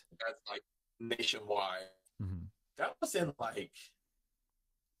booksellers. That's like nationwide. Mm-hmm. That was in like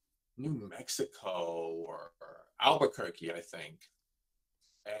New Mexico or Albuquerque, I think.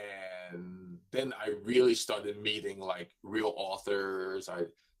 And then I really started meeting like real authors. I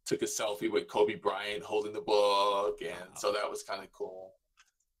took a selfie with Kobe Bryant holding the book, and so that was kind of cool.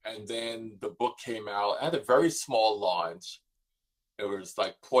 And then the book came out. I had a very small launch. It was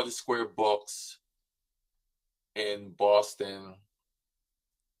like Porter Square Books in Boston.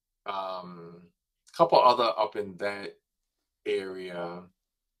 A couple other up in that area.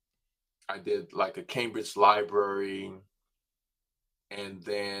 I did like a Cambridge library. And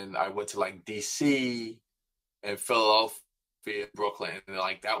then I went to like DC and Philadelphia, Brooklyn. And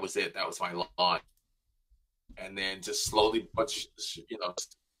like that was it. That was my launch. And then just slowly, but you know,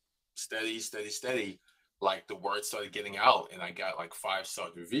 steady, like the word started getting out, and I got like 5-star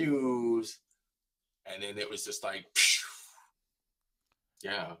reviews, and then it was just like,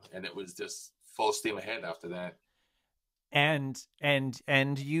 yeah, and it was just full steam ahead after that. And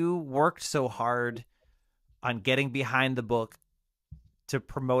you worked so hard on getting behind the book to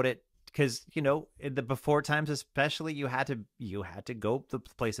promote it, because you know in the before times especially you had to go to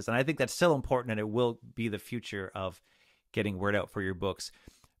places, and I think that's still important, and it will be the future of getting word out for your books.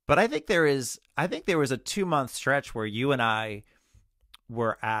 But I think there was a 2-month stretch where you and I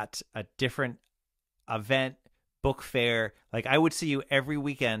were at a different event, book fair. Like I would see you every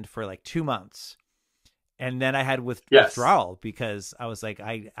weekend for like 2 months. And then I had withdrawal because I was like,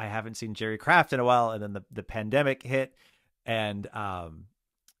 I haven't seen Jerry Craft in a while. And then the pandemic hit, and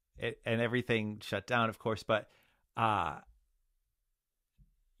everything shut down, of course. But,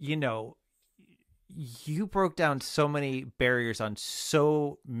 you know, you broke down so many barriers on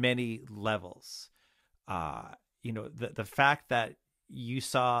so many levels. You know, the fact that you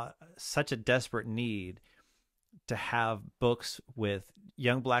saw such a desperate need to have books with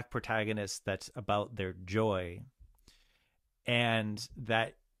young Black protagonists that's about their joy, and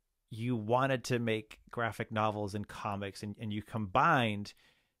that you wanted to make graphic novels and comics, and you combined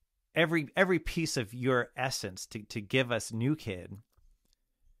every piece of your essence to give us New Kid.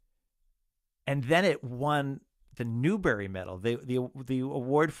 And then it won the Newbery Medal, the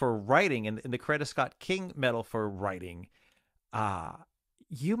award for writing, and the Coretta Scott King Medal for writing.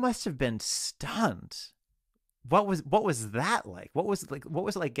 You must have been stunned. What was that like? What was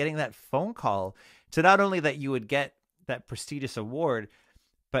it like getting that phone call to not only that you would get that prestigious award,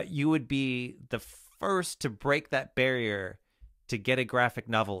 but you would be the first to break that barrier to get a graphic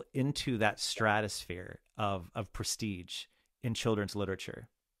novel into that stratosphere of prestige in children's literature?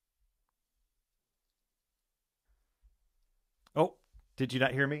 Oh, did you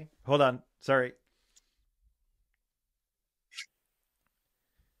not hear me? Hold on. Sorry.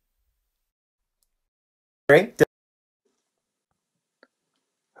 Great.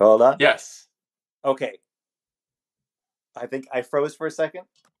 Hold on. Yes. Okay. I think I froze for a second.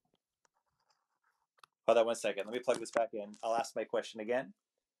 Hold on 1 second. Let me plug this back in. I'll ask my question again.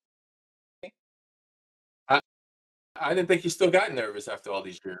 I didn't think you still got nervous after all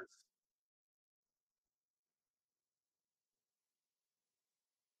these years.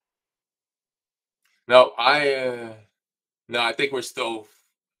 No, no, I think we're still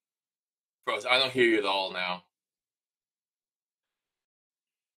froze. I don't hear you at all now.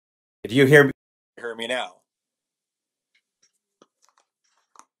 Do you hear me? Hear me now?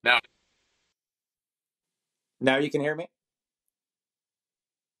 Now, Now you can hear me?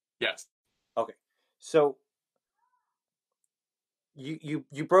 yes. Okay. So you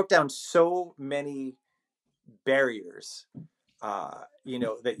broke down so many barriers,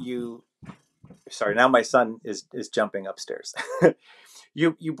 that you. Sorry, now my son is jumping upstairs.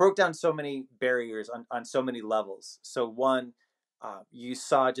 You broke down so many barriers on so many levels. So one, you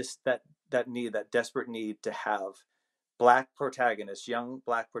saw just that need, that desperate need to have black protagonists, young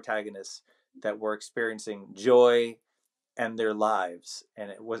black protagonists that were experiencing joy and their lives,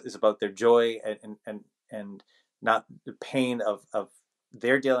 and it's about their joy and not the pain of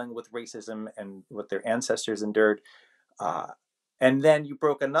they're dealing with racism and what their ancestors endured. And then you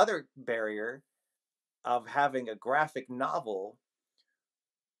broke another barrier of having a graphic novel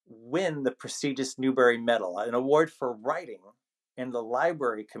win the prestigious Newbery Medal, an award for writing in the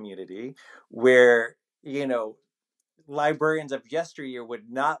library community, where librarians of yesteryear would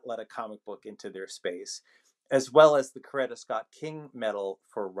not let a comic book into their space, as well as the Coretta Scott King Medal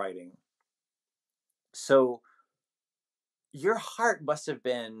for writing. So your heart must have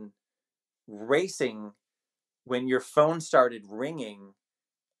been racing when your phone started ringing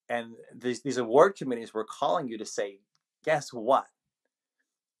and these award committees were calling you to say, guess what?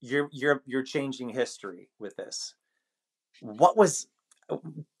 You're changing history with this. What was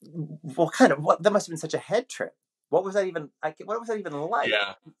what that must have been such a head trip. What was that even like?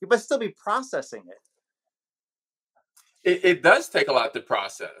 Yeah. You must still be processing it. It does take a lot to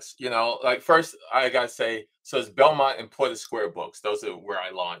process, like first I gotta say, so it's Belmont and Porter Square Books. Those are where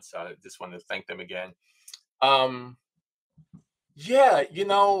I launched. So I just wanted to thank them again. Yeah,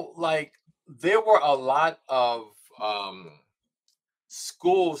 like there were a lot of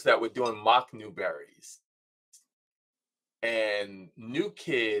schools that were doing mock Newberries, and New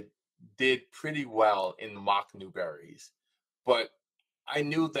Kid did pretty well in mock Newberries, but I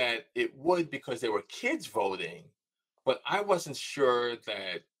knew that it would because there were kids voting, but I wasn't sure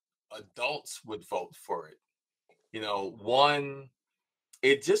that adults would vote for it. One,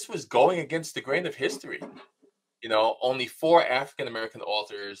 it just was going against the grain of history. Only four African American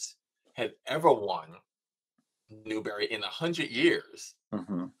authors had ever won Newbery in 100 years.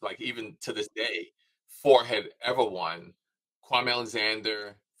 Mm-hmm. Like even to this day, four had ever won: Kwame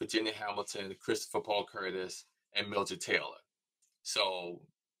Alexander, Virginia Hamilton, Christopher Paul Curtis, and Mildred Taylor. So,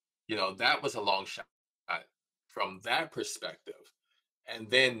 that was a long shot from that perspective. And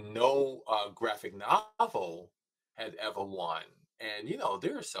then no graphic novel had ever won. And,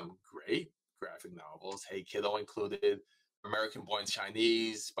 there are some great graphic novels, Hey Kiddo included, American Born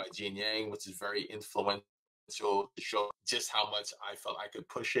Chinese by Jean Yang, which is very influential to show just how much I felt I could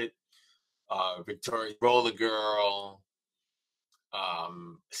push it. Victoria's Roller Girl,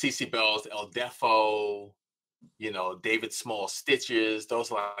 CC Bell's El Defo, David Small Stitches.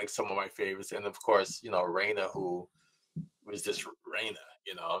 Those are like some of my favorites. And of course, Raina, who was just Raina,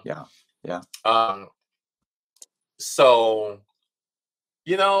 Yeah. Yeah. So,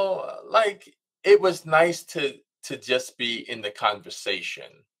 like it was nice to just be in the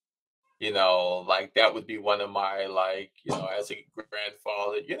conversation. Like that would be one of my, like, as a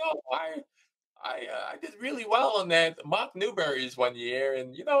grandfather, I did really well on that mock Newberries one year,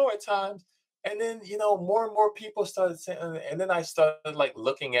 and at times, and then more and more people started saying, and then I started like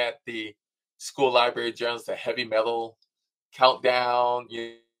looking at the school library journals, the heavy metal countdown,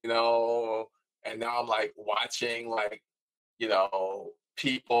 and now I'm like watching like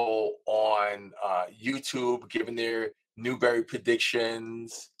people on YouTube giving their Newbery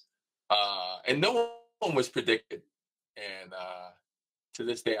predictions, and no one was predicted, and to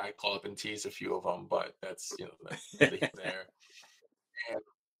this day, I call up and tease a few of them, but that's there. And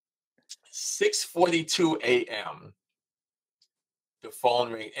 6:42 a.m. the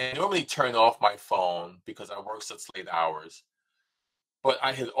phone ring, and I normally turn off my phone because I work such late hours. But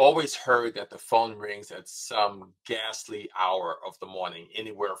I had always heard that the phone rings at some ghastly hour of the morning,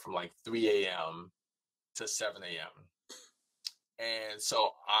 anywhere from like 3 a.m. to 7 a.m. And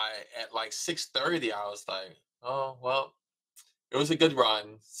so at like 6:30, I was like, oh well, it was a good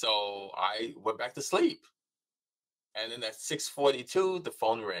run. So I went back to sleep. And then at 6:42, the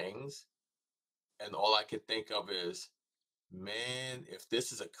phone rings, and all I could think of is, man, if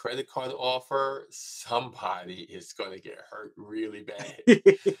this is a credit card offer, somebody is going to get hurt really bad.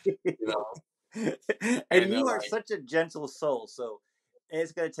 you know. And they're you are like, such a gentle soul, so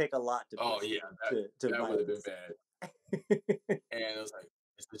it's gonna take a lot to "Oh push yeah, you to that would have been violence. bad." And it was like,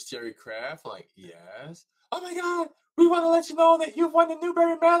 "Is this Jerry Craft?" I'm like, "Yes." "Oh my God, we want to let you know that you've won the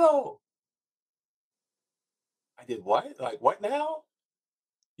Newbery Medal." I did what? Like, what now?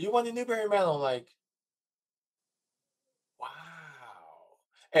 You won the Newbery Medal? I'm like, wow.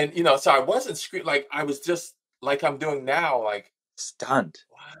 And so I wasn't like I was just like I'm doing now, like, Stunned.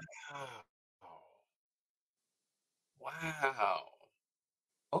 wow, wow,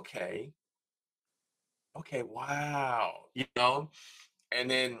 okay, okay, wow,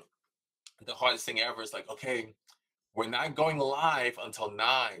 And then the hardest thing ever is like, okay, we're not going live until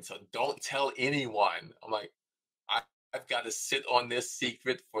 9, so don't tell anyone. I'm like, I, I've got to sit on this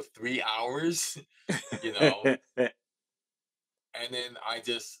secret for 3 hours, you know. And then I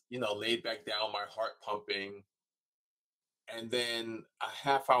just, laid back down, my heart pumping. And then a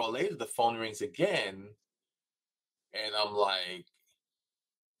half hour later, the phone rings again. And I'm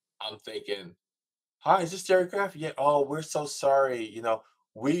thinking, hi, is this Jerry Craft? Yeah. Oh, we're so sorry.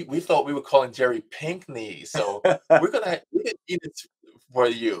 We thought we were calling Jerry Pinkney. So we didn't need it for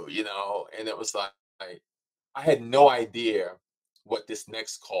you, And it was like I had no idea what this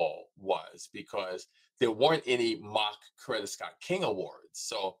next call was because there weren't any mock Coretta Scott King Awards.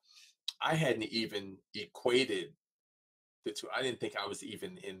 So I hadn't even equated the two. I didn't think I was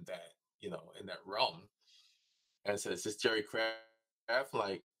even in that, in that realm. And so is this Jerry Craft?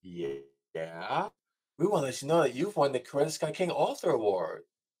 Like, yeah. We want to let you know that you've won the Coretta Scott King Author Award.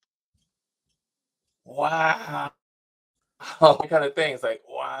 Wow. Kind of things like,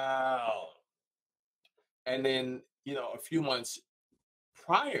 wow. And then, a few months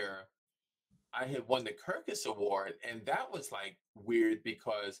prior, I had won the Kirkus Award. And that was like weird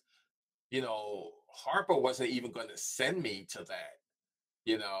because, Harper wasn't even going to send me to that.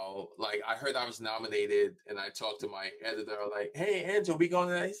 Like I heard I was nominated and I talked to my editor, like, hey, Andrew, we going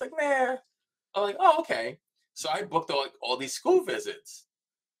to that? He's like, nah. I'm like, oh, okay. So I booked all these school visits.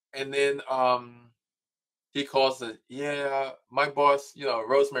 And then he calls it, yeah, my boss,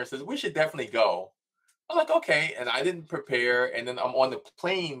 Rosemary says, we should definitely go. I'm like, okay. And I didn't prepare. And then I'm on the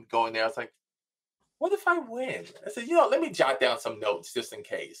plane going there. I was like, what if I win? I said, let me jot down some notes just in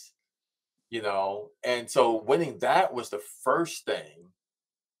case, And so winning that was the first thing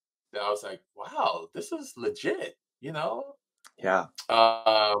that I was like, wow, this is legit, Yeah.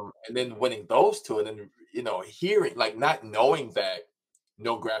 And then winning those two, and then hearing, like, not knowing that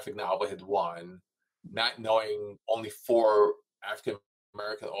no graphic novel had won, not knowing only 4 African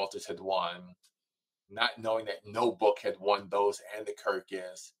American authors had won, not knowing that no book had won those and the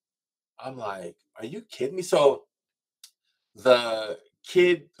Kirkus. I'm like, are you kidding me? So the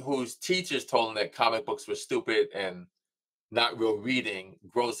kid whose teachers told him that comic books were stupid and not real reading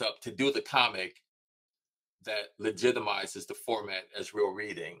grows up to do the comic that legitimizes the format as real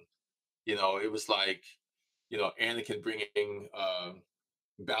reading. It was like, Anakin bringing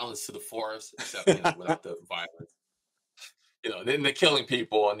balance to the force, except, without the violence. Then they're killing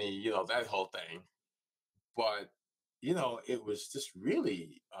people and that whole thing. But, it was just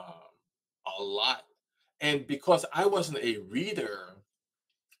really a lot. And because I wasn't a reader,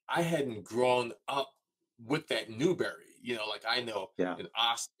 I hadn't grown up with that Newbery. Like I know Yeah. an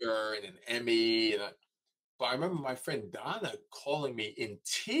Oscar and an Emmy, but I remember my friend Donna calling me in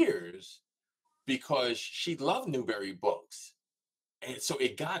tears because she loved Newbery books. And so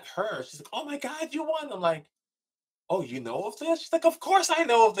it got her. She's like, oh my God, you won. I'm like, oh, you know of this? She's like, of course I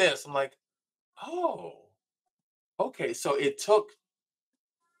know of this. I'm like, oh, okay. So it took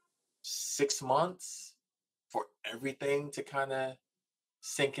 6 months for everything to kind of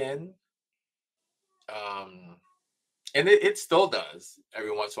sink in. And it still does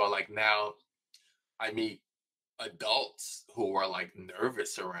every once in a while. Like now I meet adults who are like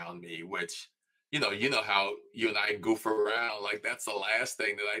nervous around me, which, how you and I goof around. Like that's the last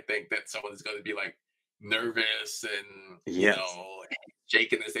thing that I think that someone is going to be like nervous and, Yes.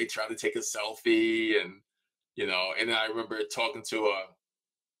 shaking as they try to take a selfie. And then I remember talking to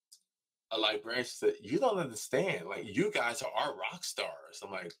a librarian. She said, you don't understand. Like you guys are our rock stars.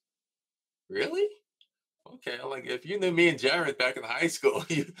 I'm like, really? Okay. I'm like, if you knew me and Jarrett back in high school,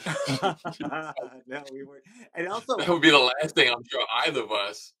 No, we were, and also that would be the last thing I'm sure either of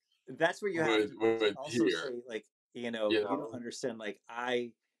us that's where you have to would also hear. say, like, You you don't know, understand. Like,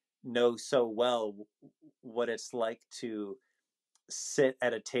 I know so well what it's like to sit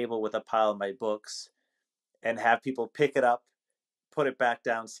at a table with a pile of my books and have people pick it up, put it back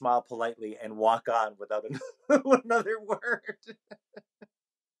down, smile politely, and walk on without another word.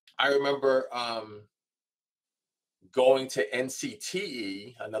 I remember going to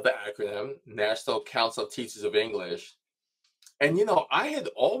NCTE, another acronym, National Council of Teachers of English. And, I had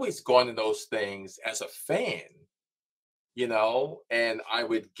always gone to those things as a fan, and I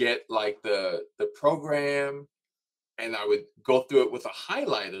would get like the program, and I would go through it with a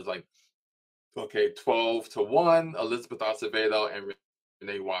highlighter, like, okay, 12 to 1, Elizabeth Acevedo and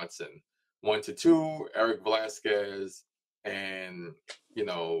Renee Watson. 1 to 2, Eric Velasquez and,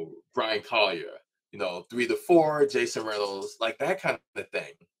 Brian Collier. 3 to 4, Jason Reynolds, like that kind of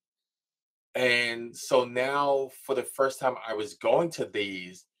thing. And so now for the first time I was going to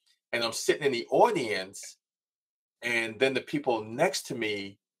these, and I'm sitting in the audience, and then the people next to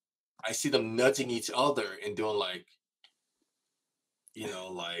me, I see them nudging each other and doing like,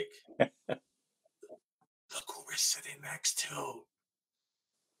 like, look who we're sitting next to.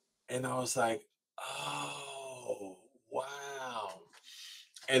 And I was like, oh, wow.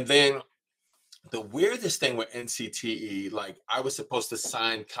 And then the weirdest thing with NCTE, like I was supposed to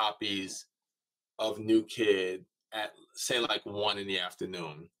sign copies of New Kid at, say, like 1 in the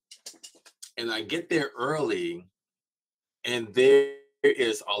afternoon. And I get there early, and there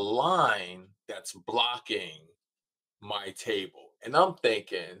is a line that's blocking my table. And I'm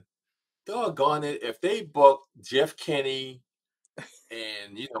thinking, doggone it, if they book Jeff Kinney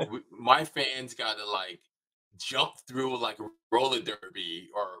and, my fans got to like jump through like a roller derby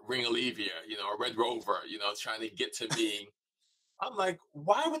or Ring Olivia, or Red Rover, trying to get to me. I'm like,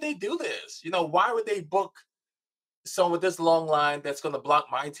 why would they do this? Why would they book someone with this long line that's going to block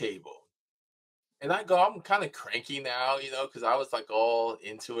my table? And I'm kind of cranky now, because I was like all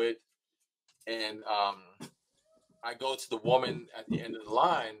into it. And I go to the woman at the end of the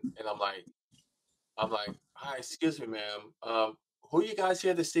line, and I'm like, hi, excuse me, ma'am. Who are you guys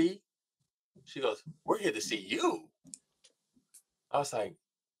here to see? She goes, we're here to see you. I was like,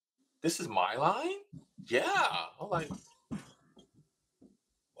 this is my line? Yeah. I'm like,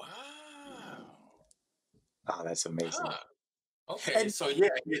 wow. Oh, that's amazing. Huh. Okay. And So yeah,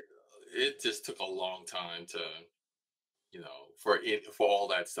 it just took a long time to, for all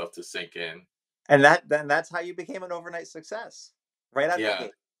that stuff to sink in. and that's how you became an overnight success, right out Yeah.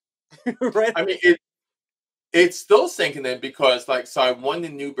 the gate. Right. I mean, it's still sinking in because, like, so I won the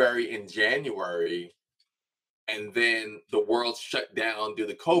Newbery in January, and then the world shut down due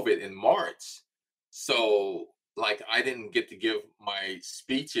to COVID in March. So, like, I didn't get to give my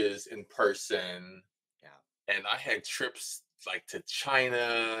speeches in person. Yeah. And I had trips like to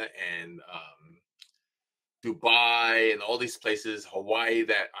China and Dubai and all these places, Hawaii,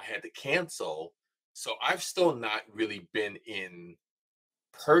 that I had to cancel. So I've still not really been in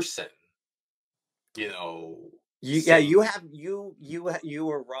person, Yeah, since. you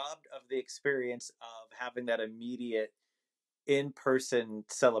were robbed of the experience of having that immediate in-person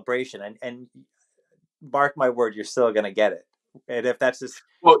celebration, and mark my word, you're still gonna get it. And if that's just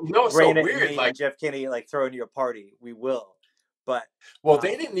Well, it's so Raina, weird. me Like, and Jeff Kinney like throwing you a party, we will. But well,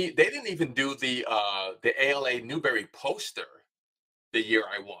 they didn't even do the ALA Newbery poster the year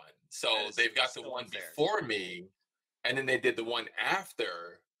I won. So they've got the one unfair. before me, and then they did the one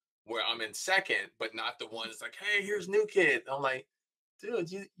after where I'm in second, but not the one that's like, hey, here's New Kid. I'm like, dude,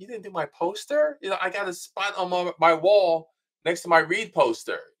 you didn't do my poster? I got a spot on my wall next to my Reed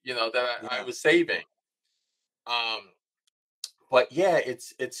poster, that I was saving. But yeah,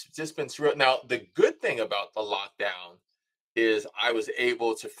 it's just been surreal. Now, the good thing about the lockdown is I was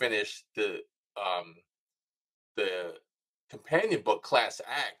able to finish the companion book Class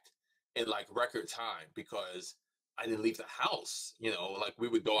Act in like record time because I didn't leave the house. Like we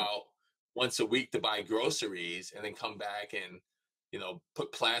would go out once a week to buy groceries and then come back and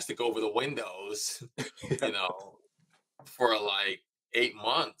put plastic over the windows, for like 8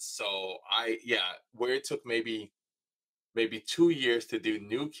 months. So where it took maybe 2 years to do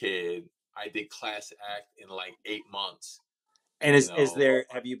New Kid, I did Class Act in like 8 months. And is there,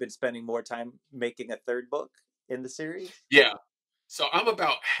 have you been spending more time making a third book in the series? Yeah. So I'm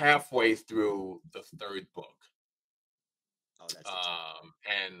about halfway through the third book. Oh, that's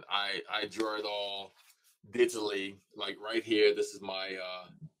and I draw it all digitally, like right here. This is my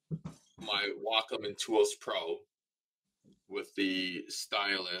Wacom Intuos Pro with the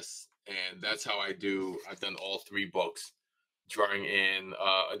stylus, and that's how I've done all 3 books, drawing in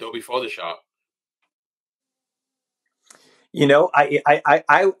Adobe Photoshop.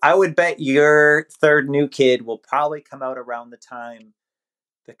 I would bet your third New Kid will probably come out around the time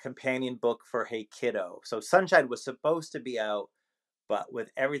the companion book for Hey Kiddo. So Sunshine was supposed to be out, but with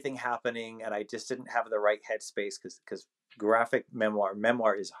everything happening, and I just didn't have the right headspace because graphic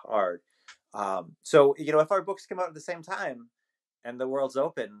memoir is hard. So if our books come out at the same time and the world's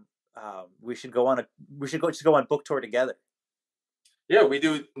open, we should go on just go on book tour together. Yeah, we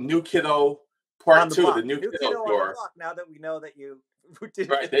do New Kiddo Part 2, the New Kiddo on tour. the block, now that we know that you did.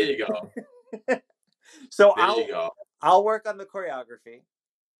 Right, there you go. So There you go. I'll work on the choreography.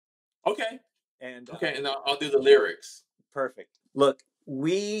 Okay. And I'll do the lyrics. Perfect. Look,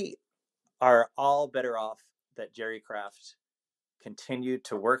 we are all better off that Jerry Craft continued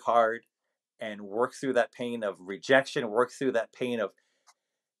to work hard and work through that pain of rejection, work through that pain of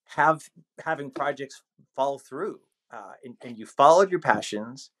having projects fall through. And you followed your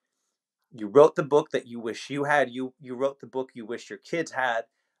passions. You wrote the book that you wish you had. You wrote the book you wish your kids had,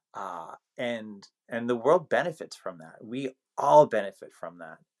 and the world benefits from that. We all benefit from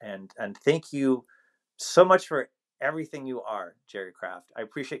that. And thank you so much for everything you are, Jerry Craft. I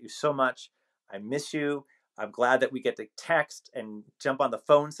appreciate you so much. I miss you. I'm glad that we get to text and jump on the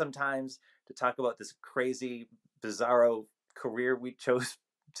phone sometimes to talk about this crazy, bizarro career we chose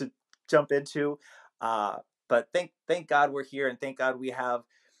to jump into. But thank God we're here, and thank God we have,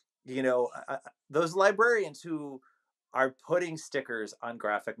 those librarians who are putting stickers on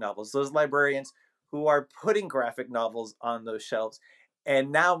graphic novels, those librarians who are putting graphic novels on those shelves.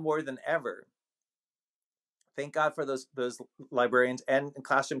 And now more than ever, thank God for those librarians and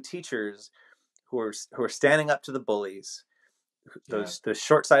classroom teachers who are standing up to the bullies, those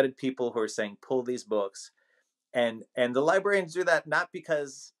short-sighted people who are saying, pull these books. And the librarians do that not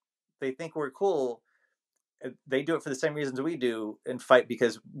because they think we're cool. They do it for the same reasons we do, and fight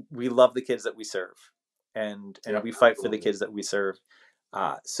because we love the kids that we serve, and we fight for the kids that we serve.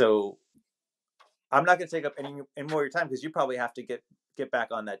 So I'm not going to take up any more of your time because you probably have to get back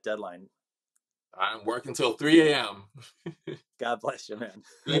on that deadline. I'm working till 3 a.m. God bless you, man.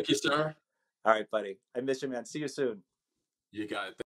 Thank you, sir. All right, buddy. I miss you, man. See you soon. You got it.